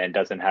efficiently and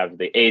doesn't have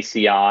the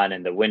AC on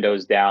and the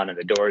windows down and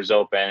the doors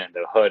open and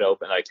the hood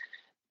open, like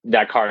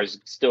that car is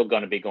still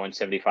going to be going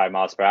 75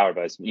 miles per hour,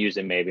 but it's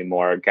using maybe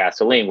more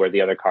gasoline, where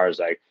the other car is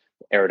like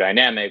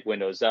aerodynamic,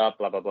 windows up,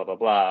 blah, blah, blah, blah,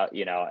 blah,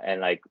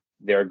 and like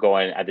they're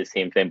going at the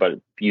same thing, but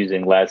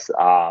using less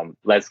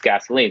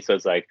gasoline. So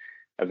it's like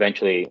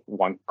eventually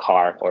one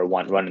car or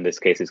one run in this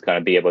case is going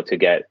to be able to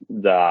get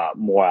the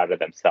more out of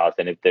themselves.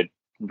 And if the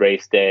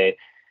race day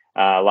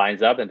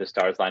lines up and the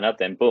stars line up,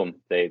 then boom,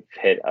 they've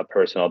hit a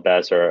personal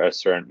best or a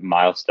certain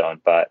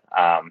milestone. But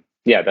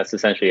that's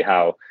essentially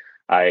how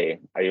I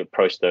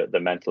approach the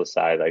mental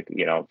side, like,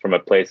 from a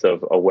place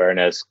of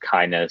awareness,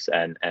 kindness,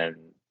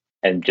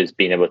 and just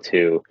being able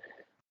to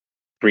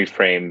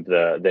reframe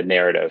the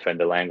narrative and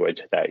the language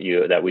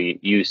that we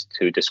use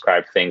to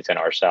describe things in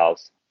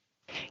ourselves.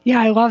 Yeah,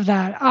 I love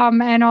that.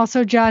 And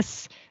also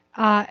just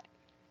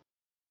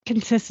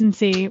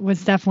consistency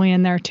was definitely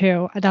in there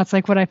too. That's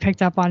like what I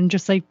picked up on,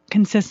 just like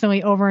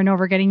consistently over and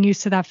over, getting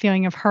used to that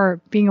feeling of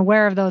hurt, being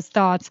aware of those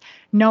thoughts,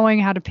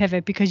 knowing how to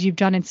pivot because you've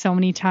done it so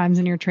many times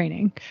in your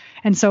training.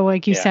 And so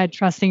like you said,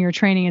 trusting your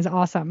training is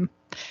awesome.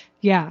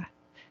 Yeah.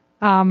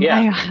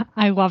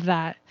 I love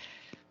that.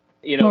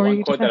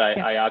 One quote that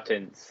I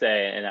often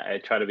say, and I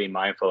try to be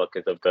mindful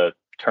because of the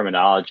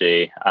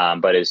terminology,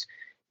 but is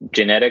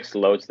genetics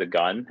loads the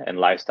gun and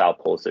lifestyle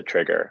pulls the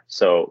trigger.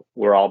 So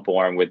we're all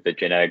born with the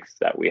genetics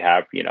that we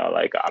have,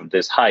 like I'm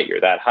this height,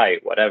 you're that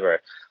height, whatever.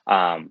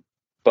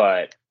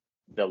 But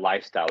the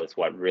lifestyle is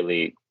what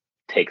really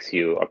takes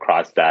you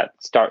across that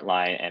start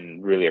line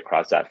and really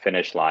across that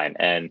finish line.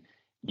 And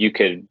you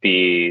could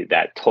be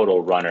that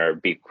total runner,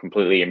 be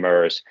completely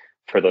immersed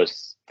for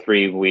those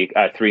 3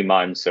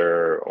 months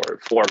or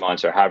 4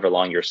 months or however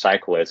long your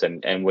cycle is.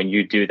 And when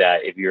you do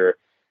that, if you're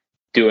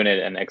doing it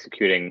and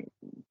executing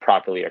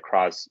properly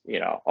across,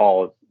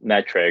 all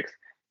metrics,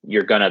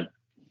 you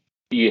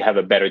have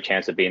a better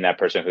chance of being that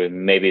person who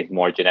maybe is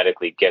more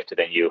genetically gifted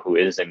than you, who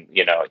isn't,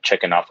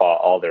 checking off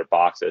all their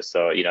boxes.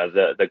 So,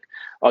 the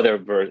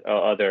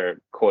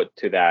other quote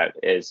to that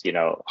is,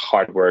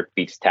 hard work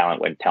beats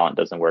talent when talent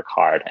doesn't work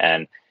hard.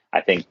 And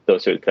I think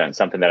those are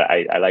something that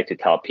I like to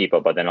tell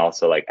people, but then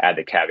also like add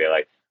the caveat,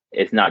 like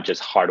it's not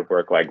just hard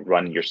work, like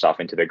running yourself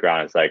into the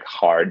ground. It's like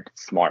hard,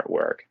 smart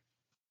work.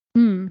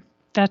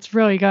 That's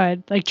really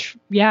good. Like,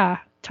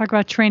 talk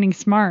about training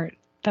smart.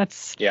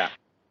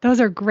 Those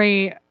are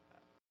great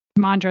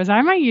mantras.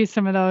 I might use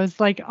some of those.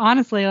 Like,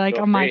 honestly, like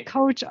Feel on my free.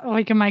 coach,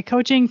 like in my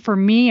coaching for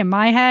me in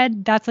my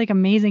head, that's like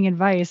amazing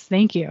advice.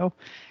 Thank you.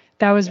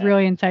 That was Yeah.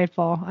 really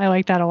insightful. I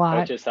like that a lot.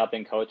 Coaches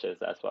helping coaches.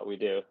 That's what we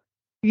do.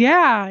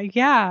 Yeah,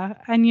 yeah.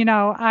 And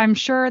I'm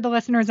sure the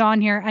listeners on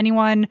here,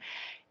 anyone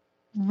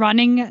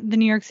running the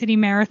New York City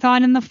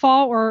Marathon in the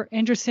fall or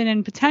interested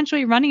in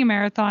potentially running a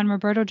marathon,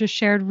 Roberto just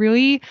shared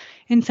really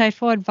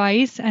insightful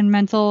advice and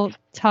mental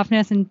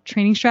toughness and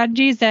training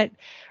strategies that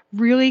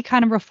really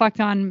kind of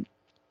reflect on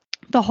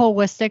the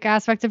holistic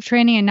aspect of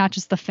training and not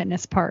just the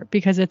fitness part,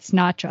 because it's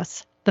not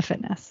just the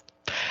fitness.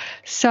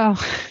 So,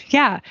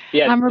 yeah,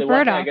 Yeah, the one thing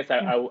Roberta. I guess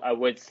I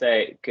would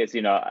say, because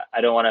I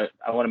don't want to,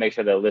 I want to make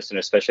sure the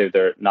listeners, especially if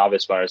they're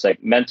novice runners,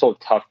 like mental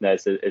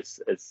toughness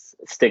is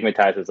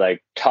stigmatized as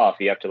like tough.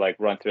 You have to like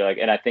run through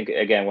and I think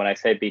again when I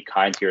say be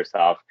kind to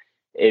yourself,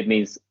 it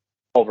means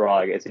overall,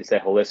 like, as you say,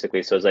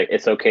 holistically. So it's like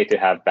it's okay to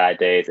have bad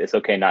days. It's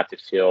okay not to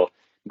feel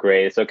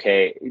great. It's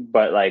okay,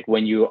 but like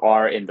when you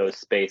are in those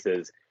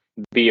spaces,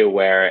 be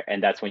aware,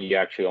 and that's when you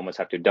actually almost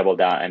have to double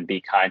down and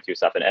be kind to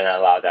yourself and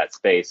allow that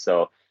space.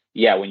 So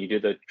yeah, when you do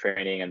the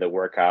training and the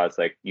workouts,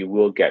 like you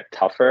will get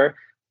tougher,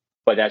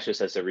 but that's just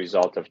as a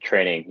result of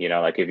training.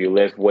 Like if you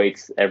lift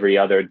weights every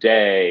other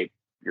day,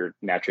 you're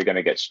naturally going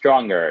to get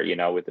stronger,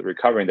 with the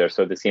recovering there.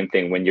 So the same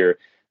thing when you're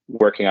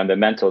working on the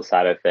mental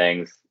side of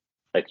things,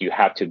 like you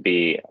have to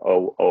be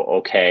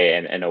okay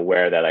and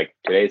aware that like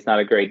today's not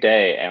a great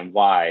day and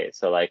why.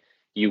 So like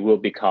you will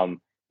become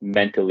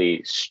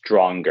mentally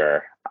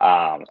stronger.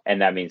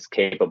 And that means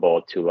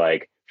capable to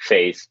like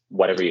face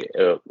whatever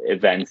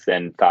events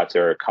and thoughts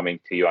are coming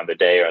to you on the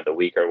day or the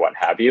week or what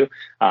have you.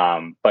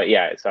 But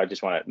yeah, so I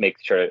just want to make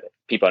sure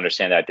people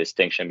understand that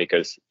distinction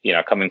because,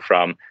 coming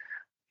from,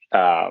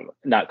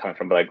 not coming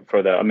from, but like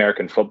for the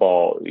American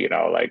football,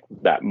 like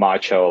that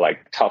macho,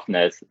 like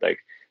toughness, like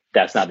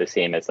that's not the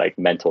same as like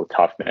mental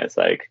toughness.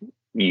 Like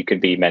you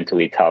could be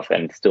mentally tough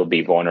and still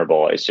be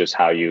vulnerable. It's just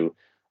how you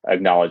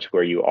acknowledge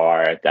where you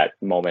are at that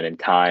moment in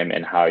time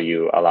and how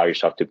you allow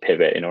yourself to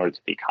pivot in order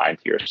to be kind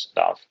to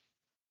yourself.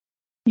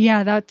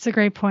 Yeah, that's a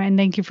great point. And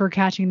thank you for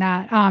catching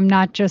that.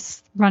 Not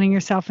just running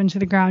yourself into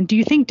the ground. Do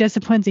you think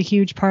discipline's a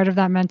huge part of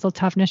that mental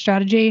toughness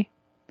strategy?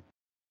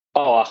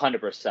 Oh,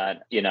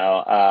 100%.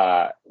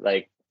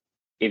 Like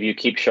if you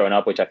keep showing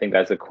up, which I think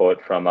that's a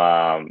quote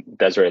from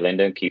Desiree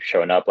Linden, keep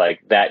showing up,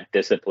 like that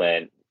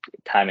discipline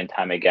time and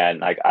time again.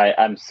 Like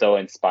I'm so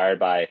inspired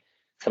by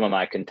some of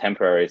my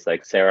contemporaries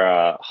like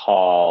Sarah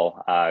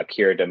Hall,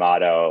 Keira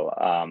D'Amato,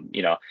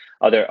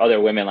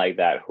 other women like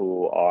that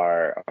who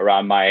are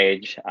around my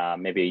age,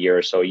 maybe a year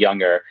or so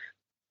younger,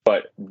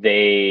 but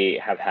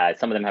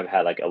some of them have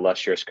had like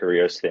illustrious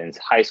careers since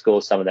high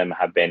school. Some of them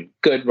have been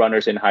good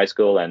runners in high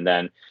school and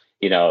then,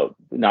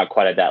 not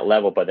quite at that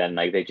level, but then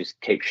like they just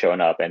keep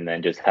showing up and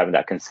then just having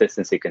that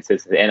consistency,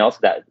 and also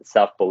that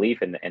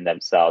self-belief in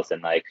themselves.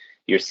 And like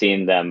you're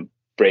seeing them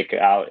break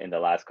out in the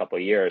last couple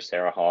of years.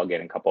 Sarah Hall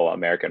getting a couple of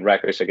American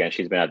records. Again,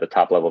 she's been at the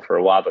top level for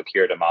a while, but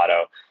Keira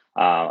D'Amato,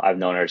 I've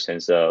known her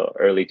since the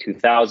early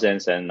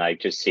 2000s, and like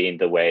just seeing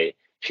the way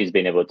she's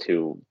been able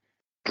to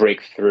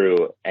break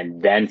through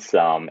and then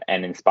some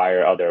and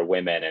inspire other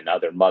women and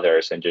other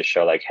mothers and just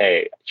show like,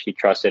 hey, she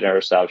trusted in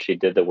herself. She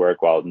did the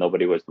work while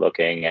nobody was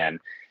looking. And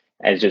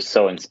it's just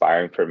so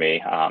inspiring for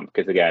me.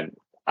 Because again,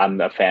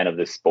 I'm a fan of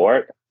the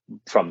sport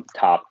from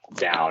top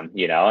down,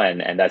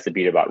 and that's the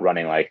beauty about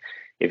running. Like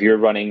if you're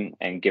running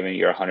and giving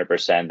your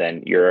 100%,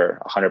 then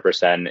your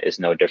 100% is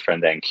no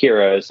different than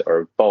Keira's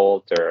or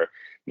Bolt or,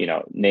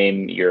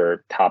 name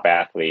your top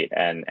athlete.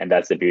 And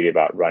that's the beauty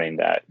about running,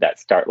 that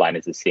start line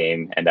is the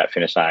same and that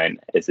finish line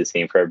is the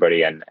same for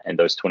everybody. And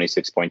those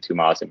 26.2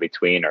 miles in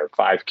between or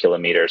 5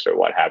 kilometers or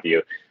what have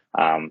you,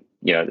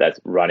 that's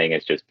running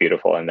is just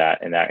beautiful in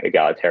that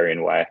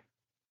egalitarian way.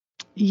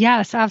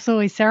 Yes,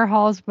 absolutely. Sarah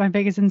Hall is my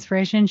biggest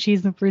inspiration.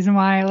 She's the reason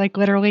why I like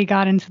literally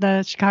got into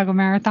the Chicago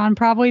Marathon,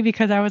 probably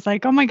because I was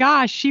like, oh my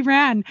gosh, she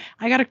ran.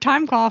 I got to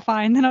time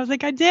qualify. And then I was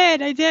like, I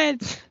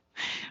did.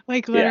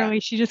 Like literally,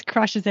 She just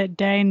crushes it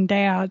day in,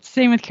 day out.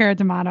 Same with Keira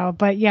D'Amato.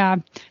 But yeah,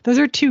 those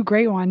are two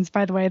great ones,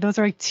 by the way. Those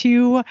are like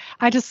two,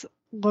 I just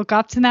look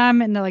up to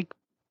them and they're like,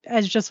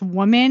 as just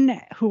women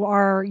who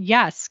are,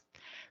 yes,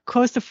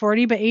 close to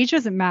 40, but age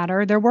doesn't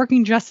matter. They're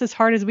working just as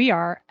hard as we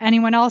are.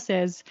 Anyone else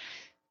is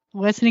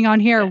listening on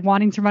here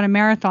wanting to run a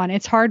marathon.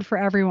 It's hard for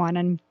everyone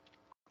and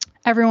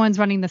everyone's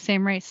running the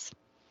same race.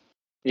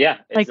 Yeah.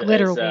 Like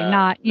literally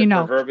not, the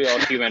proverbial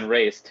human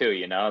race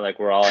too, like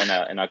we're all in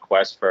a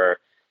quest for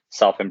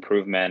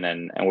self-improvement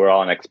and we're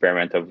all an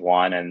experiment of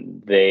one.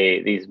 And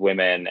these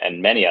women and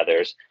many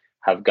others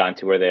have gone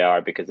to where they are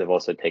because they've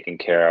also taken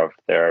care of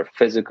their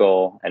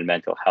physical and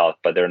mental health,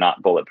 but they're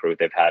not bulletproof.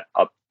 They've had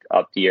up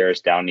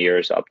years, down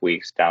years, up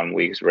weeks, down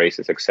weeks,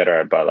 races,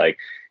 etc. But like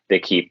they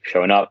keep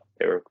showing up,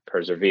 they're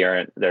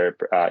persevering,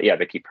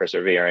 they keep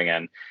persevering.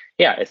 And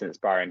yeah, it's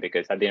inspiring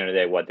because at the end of the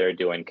day, what they're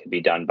doing can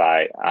be done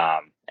by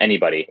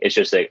anybody. It's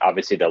just like,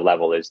 obviously the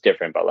level is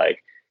different, but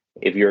like,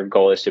 if your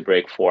goal is to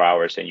break 4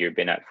 hours and you've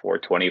been at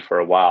 4:20 for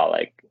a while,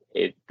 like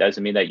it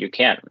doesn't mean that you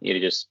can't. You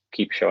just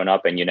keep showing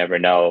up and you never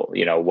know,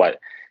 what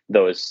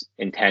those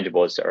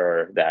intangibles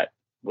are that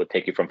will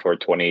take you from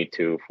 420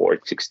 to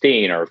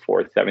 416 or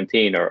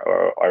 417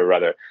 or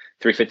rather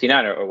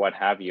 359 or what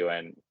have you.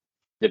 And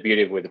the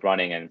beauty with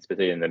running, and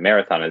specifically in the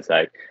marathon, is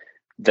like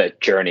the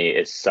journey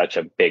is such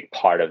a big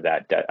part of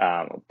that,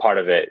 part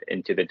of it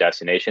into the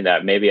destination,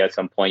 that maybe at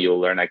some point you'll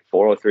learn like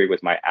 403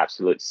 was my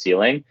absolute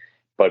ceiling,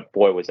 but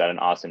boy, was that an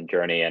awesome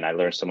journey. And I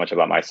learned so much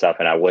about myself,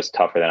 and I was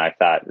tougher than I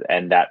thought.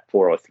 And that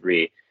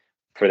 403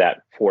 for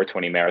that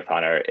 420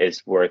 marathoner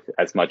is worth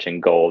as much in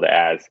gold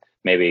as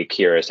maybe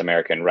Kira's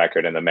American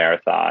record in the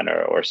marathon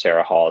or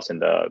Sarah Hall's in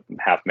the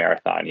half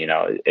marathon.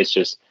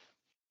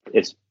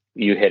 It's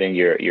you hitting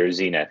your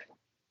zenith.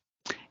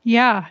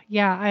 Yeah,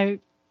 I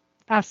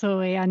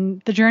absolutely.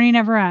 And the journey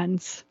never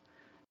ends.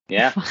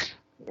 Yeah.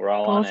 We're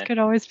all on it. Goals could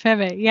always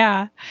pivot.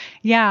 Yeah.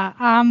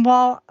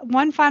 Well,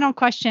 one final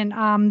question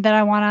that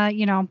I want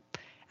to,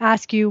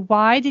 ask you.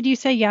 Why did you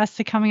say yes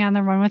to coming on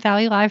the Run with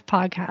Allie Live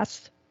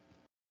podcast?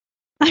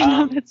 I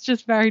know that's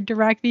just very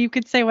direct. You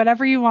could say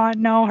whatever you want.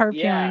 No hurt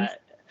feelings.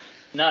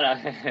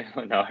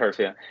 No hurt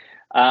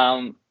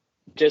feelings.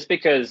 Just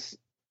because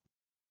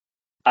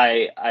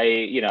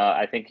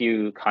I think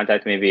you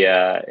contacted me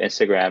via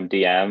Instagram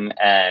DM,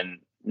 and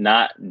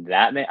not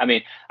that many. I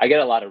mean, I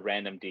get a lot of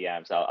random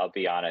DMs. I'll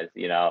be honest.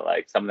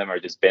 Like some of them are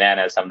just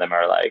bananas. Some of them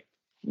are like,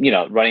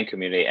 running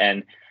community,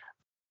 and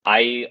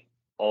I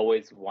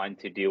always want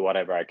to do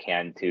whatever I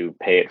can to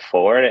pay it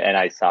forward. And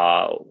I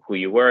saw who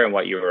you were and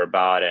what you were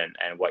about and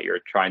what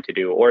you're trying to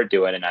do or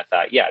doing. And I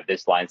thought, yeah,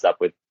 this lines up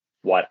with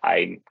what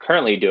I'm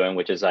currently doing,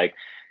 which is like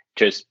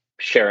just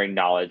sharing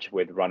knowledge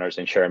with runners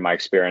and sharing my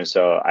experience.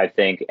 So I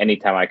think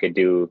anytime I could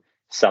do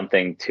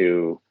something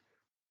to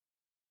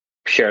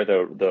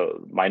share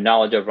my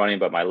knowledge of running,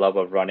 but my love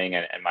of running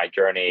and my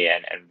journey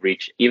and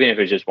reach, even if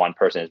it's just one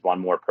person, is one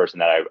more person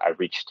that I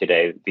reached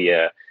today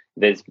via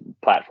this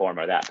platform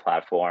or that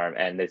platform.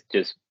 And it's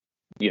just,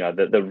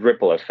 the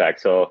ripple effect.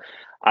 So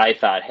I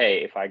thought, hey,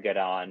 if I get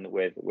on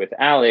with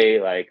Allie,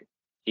 like,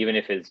 even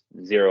if it's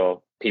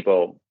 0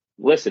 people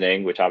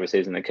listening, which obviously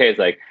isn't the case,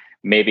 like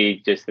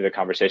maybe just through the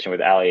conversation with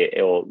Allie,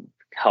 it will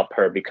help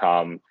her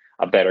become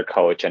a better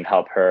coach and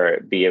help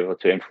her be able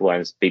to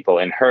influence people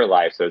in her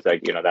life. So it's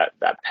like,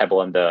 that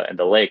pebble in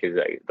the lake is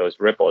like those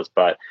ripples.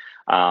 But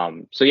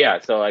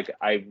so like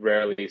I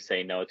rarely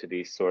say no to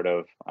these sort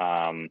of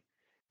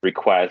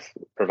requests,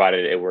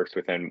 provided it works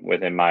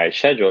within my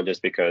schedule,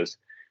 just because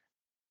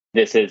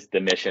this is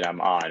the mission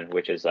I'm on,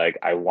 which is like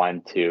I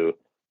want to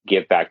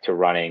give back to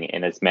running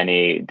in as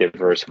many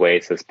diverse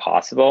ways as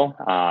possible.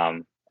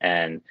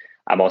 And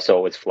I'm also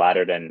always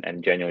flattered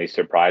and genuinely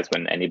surprised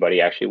when anybody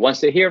actually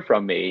wants to hear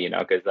from me,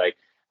 because like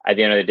at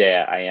the end of the day,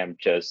 I am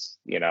just,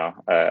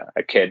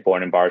 a kid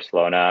born in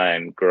Barcelona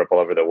and grew up all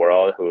over the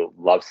world who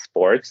loves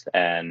sports,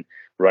 and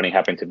running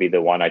happened to be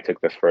the one I took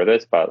the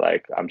furthest. But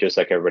like, I'm just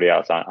like everybody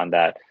else on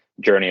that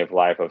journey of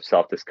life of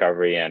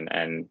self-discovery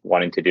and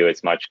wanting to do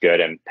as much good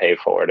and pay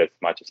forward as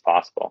much as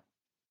possible.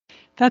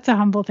 That's a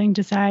humble thing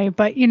to say,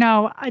 but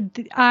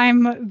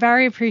I'm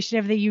very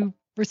appreciative that you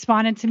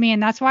responded to me,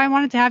 and that's why I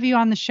wanted to have you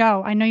on the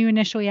show. I know you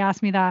initially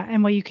asked me that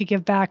and what you could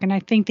give back, and I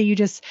think that you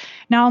just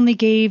not only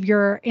gave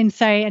your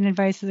insight and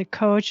advice as a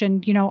coach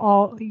and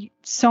all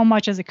so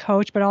much as a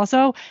coach, but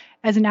also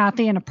as an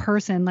athlete and a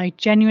person, like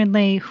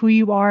genuinely who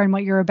you are and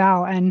what you're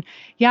about. And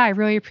yeah, I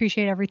really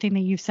appreciate everything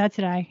that you've said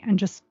today and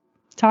just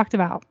talked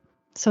about.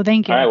 So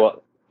thank you. All right,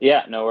 well,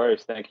 yeah, no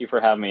worries. Thank you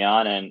for having me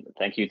on, and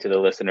thank you to the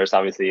listeners.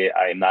 Obviously,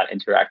 I'm not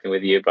interacting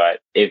with you, but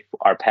if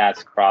our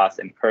paths cross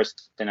in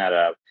person at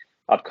a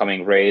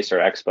upcoming race or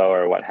expo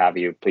or what have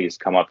you, please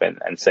come up and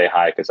say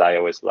hi, because I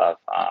always love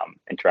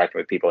interacting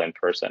with people in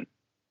person.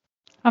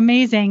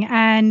 Amazing.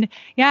 And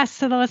yes,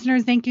 to the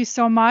listeners, thank you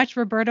so much.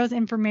 Roberto's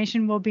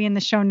information will be in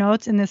the show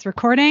notes in this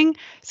recording,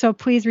 so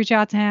please reach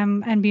out to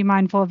him and be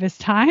mindful of his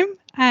time.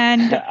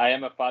 And I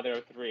am a father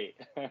of 3.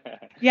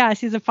 Yes,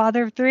 he's a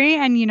father of 3,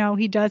 and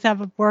he does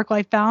have a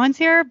work-life balance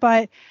here,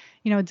 but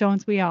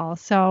don't we all?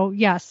 So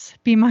yes,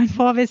 be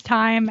mindful of his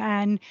time,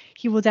 and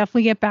he will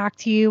definitely get back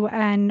to you.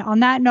 And on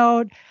that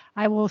note,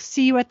 I will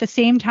see you at the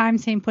same time,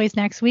 same place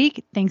next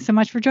week. Thanks so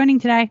much for joining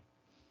today.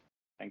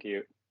 Thank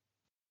you.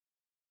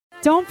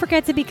 Don't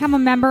forget to become a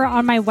member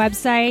on my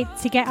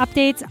website to get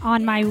updates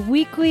on my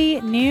weekly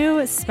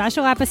new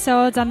special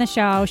episodes on the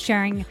show,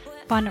 sharing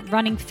fun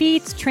running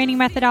feats, training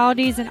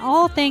methodologies, and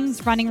all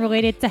things running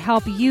related to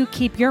help you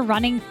keep your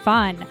running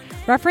fun.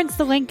 Reference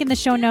the link in the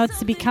show notes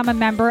to become a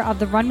member of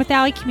the Run with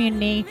Allie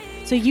community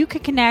so you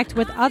can connect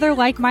with other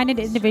like-minded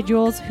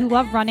individuals who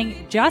love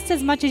running just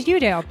as much as you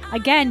do.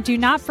 Again, do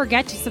not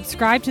forget to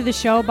subscribe to the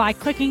show by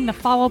clicking the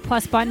follow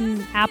plus button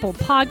in Apple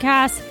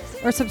Podcasts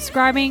or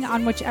subscribing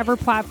on whichever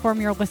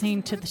platform you're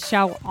listening to the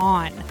show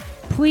on.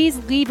 Please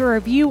leave a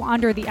review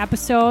under the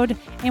episode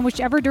in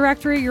whichever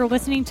directory you're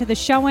listening to the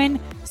show in,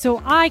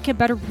 so I can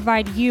better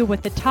provide you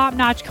with the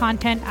top-notch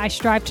content I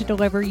strive to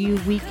deliver you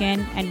week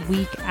in and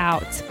week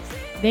out.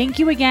 Thank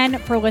you again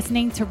for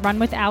listening to Run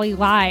with Allie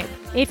Live.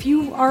 If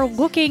you are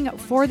looking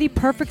for the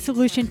perfect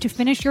solution to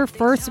finish your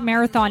first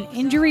marathon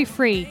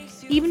injury-free,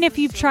 Even if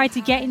you've tried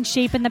to get in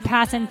shape in the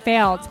past and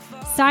failed,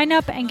 sign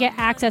up and get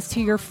access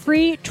to your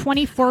free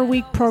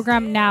 24-week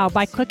program now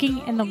by clicking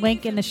in the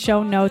link in the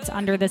show notes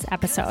under this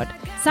episode.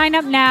 Sign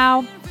up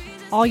now.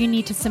 All you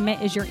need to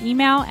submit is your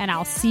email, and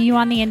I'll see you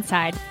on the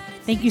inside.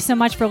 Thank you so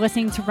much for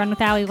listening to Run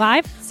with Allie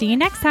Live. See you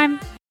next time.